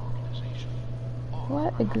our organization.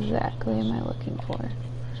 What exactly am I looking for?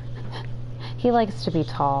 He likes to be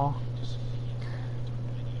tall.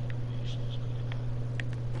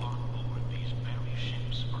 Far more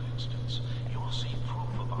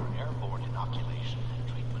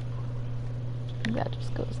think that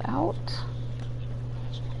just goes out.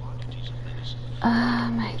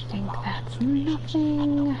 I think that's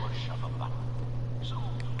nothing.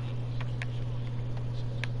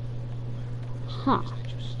 Huh.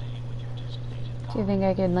 Do you think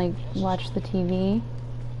I could, like, watch the TV?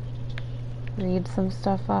 Read some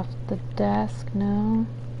stuff off the desk? No?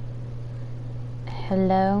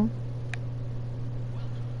 Hello?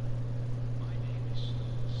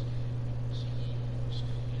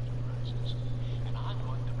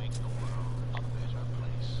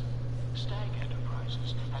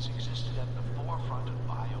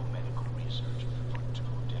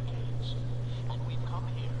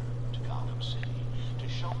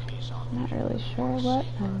 Not really sure what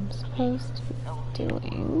I'm supposed to be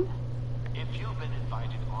doing.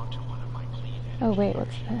 Oh wait,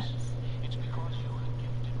 what's this?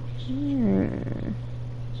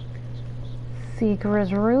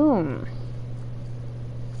 Secret room.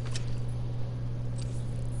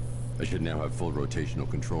 I should now have full rotational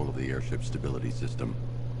control of the airship stability system.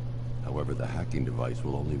 However, the hacking device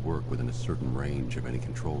will only work within a certain range of any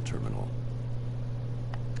control terminal.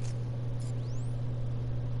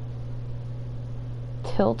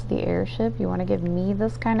 Tilt the airship? You want to give me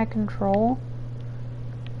this kind of control?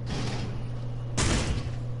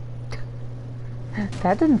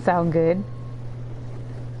 That didn't sound good.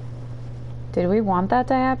 Did we want that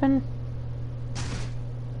to happen?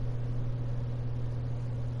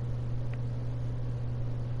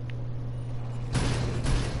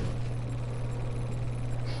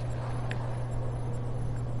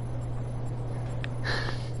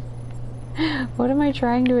 What am I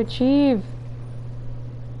trying to achieve?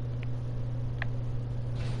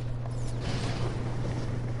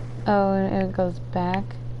 Oh, and it goes back.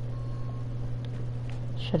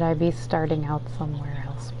 Should I be starting out somewhere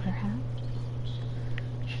else, perhaps?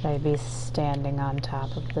 Should I be standing on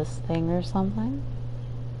top of this thing or something?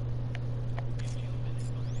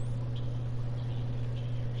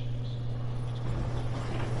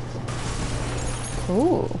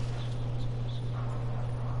 Ooh.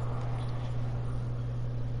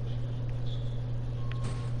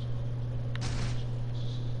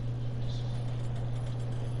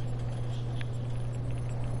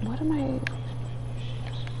 What am I...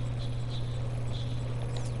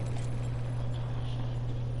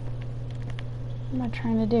 What am I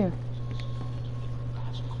trying to do?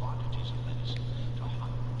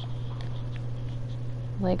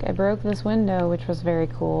 Like, I broke this window, which was very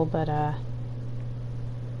cool, but,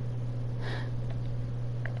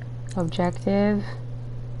 objective.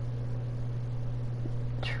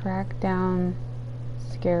 Track down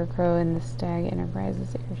Scarecrow in the Stag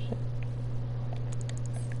Enterprises airship.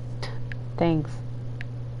 Thanks.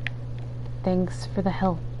 Thanks for the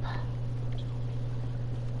help.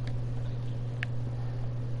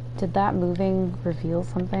 Did that moving reveal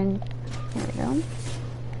something? There we go.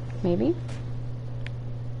 Maybe?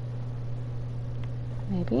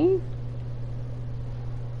 Maybe?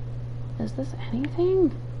 Is this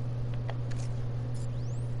anything?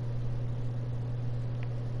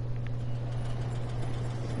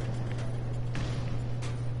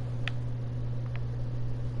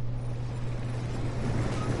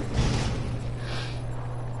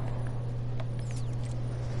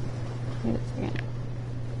 Wait a second.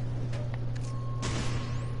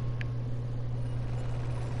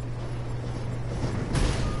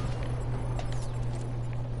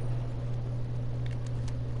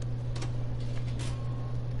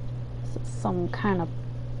 This is some kind of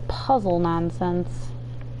puzzle nonsense.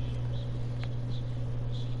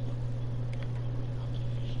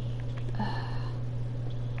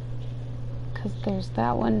 Because there's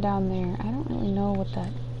that one down there. I don't really know what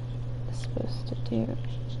that is supposed to do.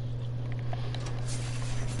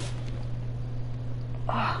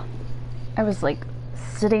 Oh, I was like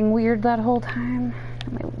sitting weird that whole time.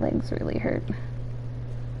 My legs really hurt.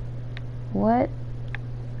 What?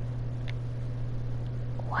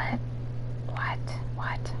 What? What?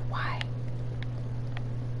 What? Why?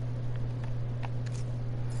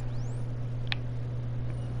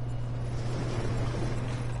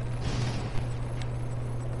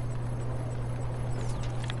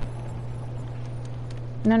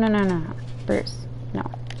 No, no, no, no, no. Bruce, no.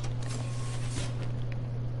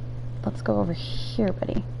 Let's go over here,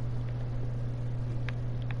 buddy.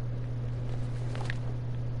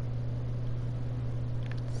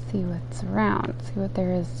 See what's around. See what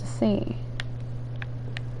there is to see.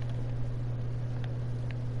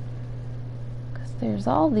 Because there's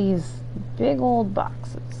all these big old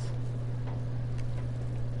boxes.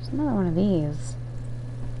 There's another one of these.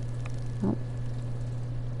 Nope.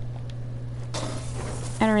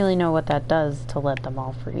 I don't really know what that does to let them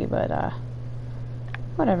all free, but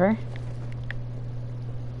Whatever.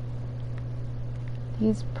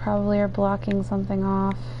 These probably are blocking something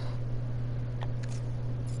off.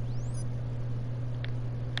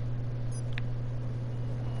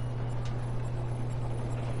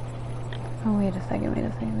 Oh, wait a second, wait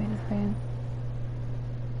a second, wait a second.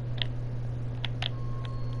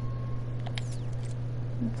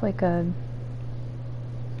 It's like a...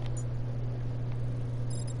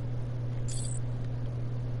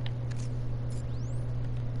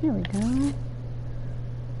 There we go.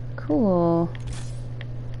 Cool.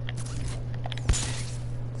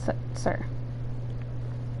 Sir.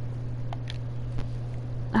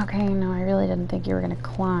 Okay, no, I really didn't think you were gonna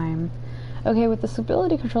climb. Okay, with the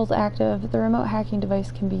stability controls active, the remote hacking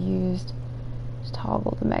device can be used to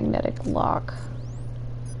toggle the magnetic lock.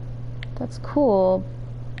 That's cool.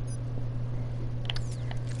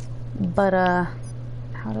 But,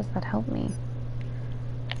 how does that help me?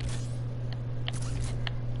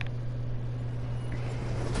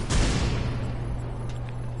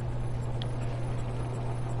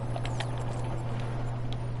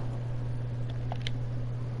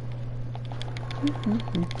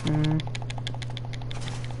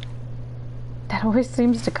 That always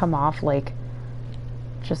seems to come off like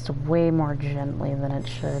just way more gently than it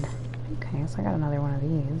should. Okay, so I got another one of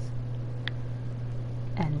these.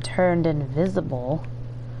 And turned invisible.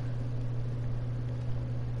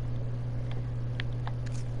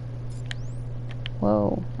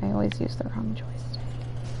 Whoa, I always use the wrong joystick.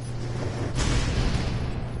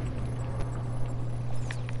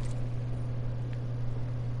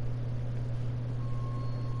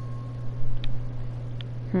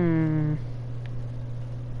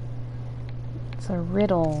 It's a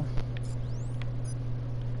riddle.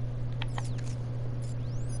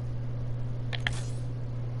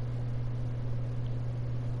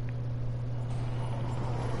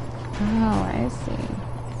 Oh, I see.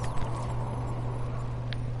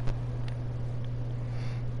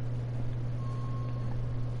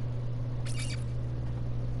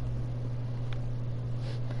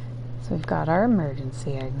 So we've got our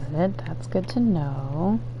emergency exit. That's good to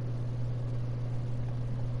know.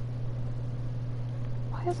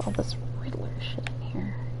 Why is all this Riddler shit in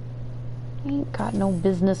here? I ain't got no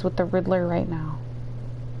business with the Riddler right now.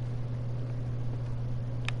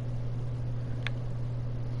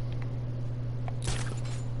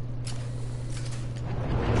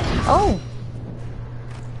 Oh!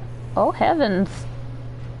 Oh heavens!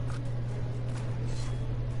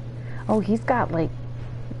 Oh, he's got like...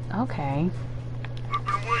 Okay. I've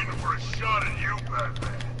been waiting for a shot at you,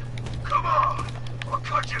 Batman. Come on! I'll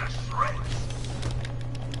cut you to shreds!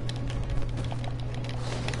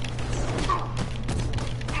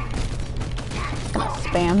 I'm gonna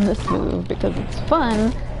spam this move because it's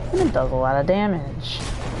fun and it does a lot of damage.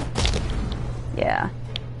 Yeah.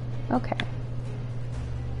 Okay.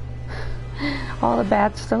 All the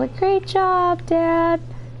bats are like, great job, Dad!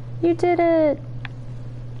 You did it!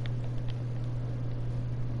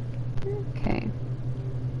 Okay.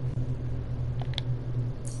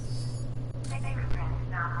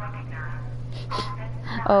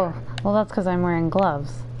 Oh, well that's because I'm wearing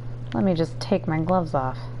gloves. Let me just take my gloves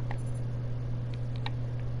off.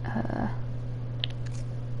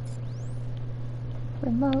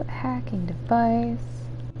 Remote hacking device.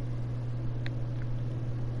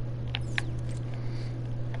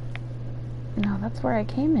 No, that's where I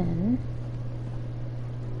came in.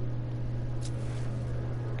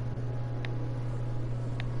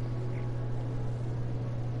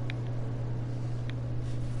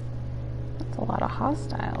 That's a lot of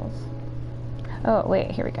hostiles. Oh,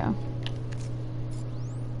 wait, here we go.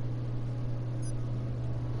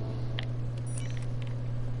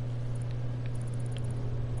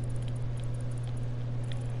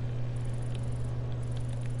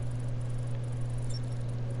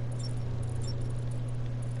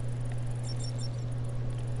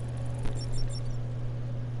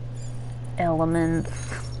 Elements.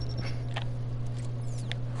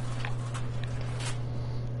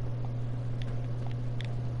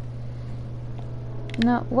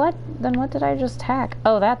 No, what? Then what did I just hack?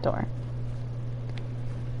 Oh, that door.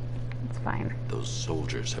 It's fine. Those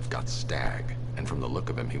soldiers have got Stag, and from the look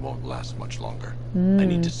of him, he won't last much longer. I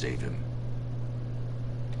need to save him.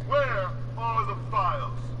 Where are the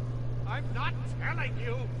files? I'm not telling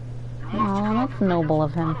you. Oh, that's noble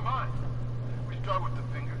of him. We start with the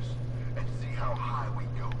fingers and see how high we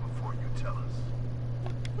go before you tell us.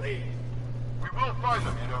 Please. We will find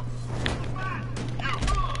them, you know. You,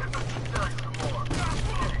 get Mr. Stag some more.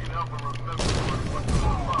 You can help him remember what's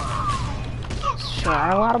on the file. Sure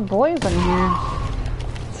are a lot of boys in here.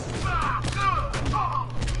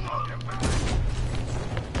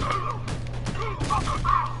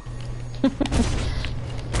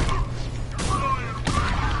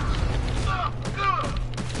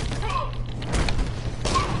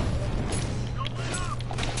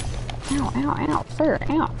 Ow, ow, ow, sir,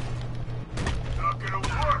 ow.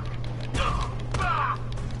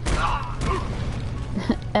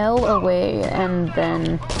 L away and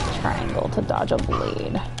then triangle to dodge a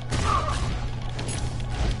blade.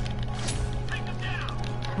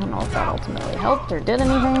 I don't know if that ultimately helped or did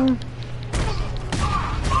anything.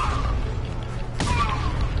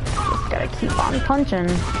 Just gotta keep on punching.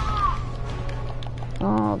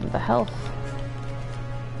 Oh, the health.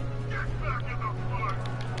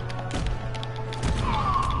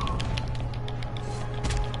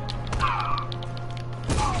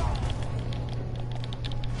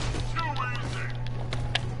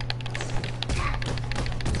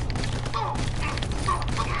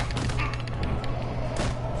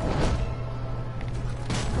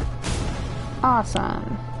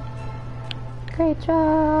 Awesome. Great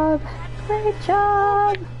job. Great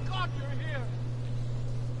job.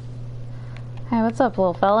 Hey, what's up,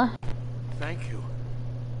 little fella? Thank you.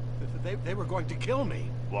 They were going to kill me.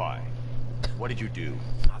 Why? What did you do?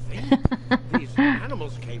 Nothing. These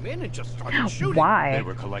animals came in and just started shooting. Why? They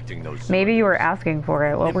were collecting those. Maybe you were asking for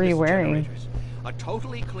it. What were you Nimbus wearing? generators. A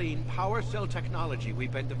totally clean power cell technology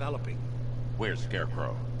we've been developing. Where's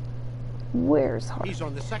Scarecrow? Where's Hart? He's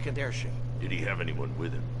on the second airship. Did he have anyone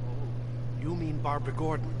with him? You mean Barbara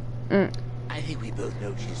Gordon? I think we both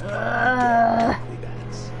know she's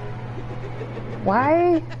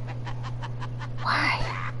Why? Why?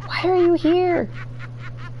 Why are you here?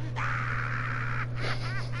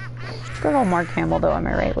 Good old Mark Hamill, though, am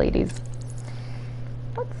I right, ladies?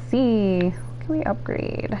 Let's see. What can we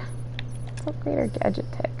upgrade? Let's upgrade our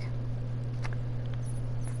gadget tech.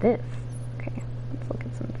 What's this? Okay, let's look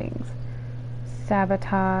at some things.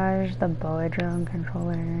 Sabotage the boa drone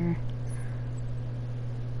controller.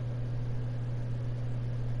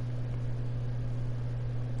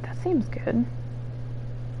 That seems good.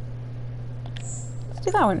 Let's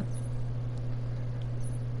do that one.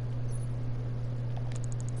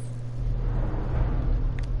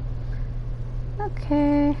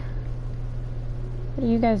 Okay. What are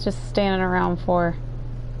you guys just standing around for?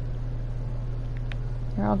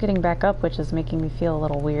 You're all getting back up, which is making me feel a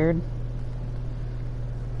little weird.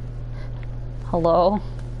 Hello?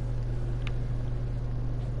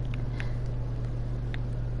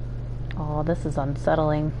 Oh, this is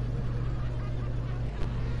unsettling.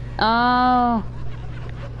 Oh.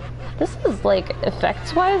 This is, like,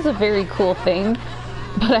 effects-wise a very cool thing,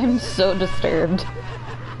 but I'm so disturbed.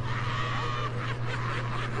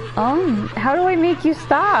 How do I make you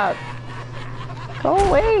stop? Go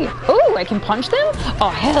away. Oh, I can punch them? Oh,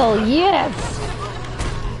 hell yes.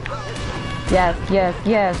 Yes, yes,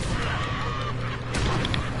 yes.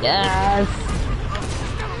 Yes.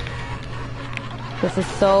 This is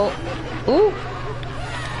so... Ooh.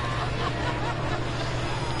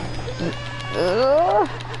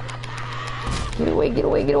 Get away, get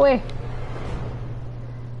away, get away.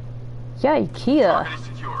 Yikes. Target is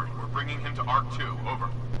secured. We're bringing him to Arc 2. Over.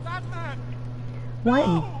 What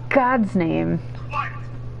in God's name? Quiet.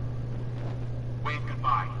 Wave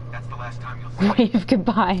goodbye. That's the last time you'll see. Wave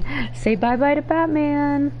goodbye. Say bye-bye to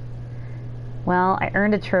Batman. Well, I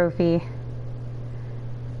earned a trophy.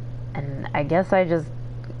 And I guess I just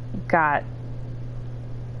got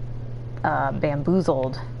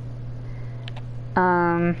bamboozled.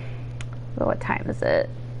 What time is it?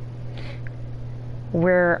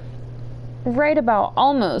 We're right about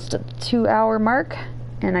almost at the 2-hour mark,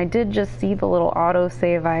 and I did just see the little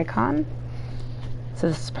auto-save icon. So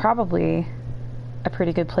this is probably a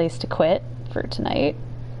pretty good place to quit for tonight.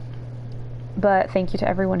 But thank you to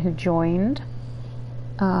everyone who joined.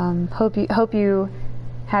 Hope you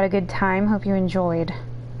had a good time. Hope you enjoyed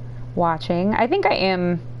watching. I think I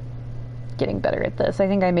am getting better at this. I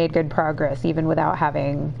think I made good progress even without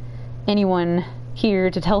having anyone here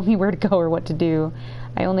to tell me where to go or what to do.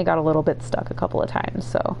 I only got a little bit stuck a couple of times,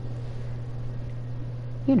 so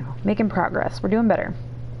you know, making progress. We're doing better.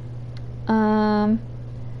 Yeah,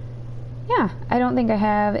 I don't think I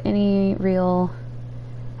have any real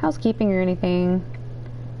housekeeping or anything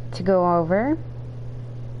to go over.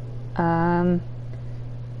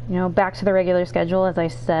 You know, back to the regular schedule, as I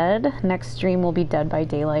said. Next stream will be Dead by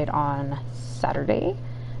Daylight on Saturday.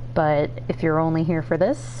 But if you're only here for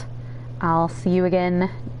this, I'll see you again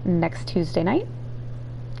next Tuesday night.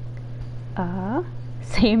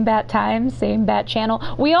 Same bat time, same bat channel.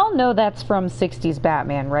 We all know that's from 60s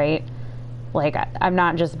Batman, right? Like, I'm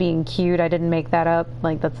not just being cute. I didn't make that up.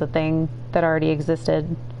 Like, that's a thing that already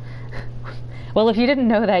existed. Well, if you didn't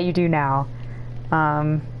know that, you do now.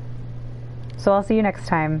 So I'll see you next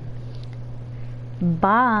time.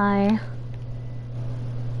 Bye.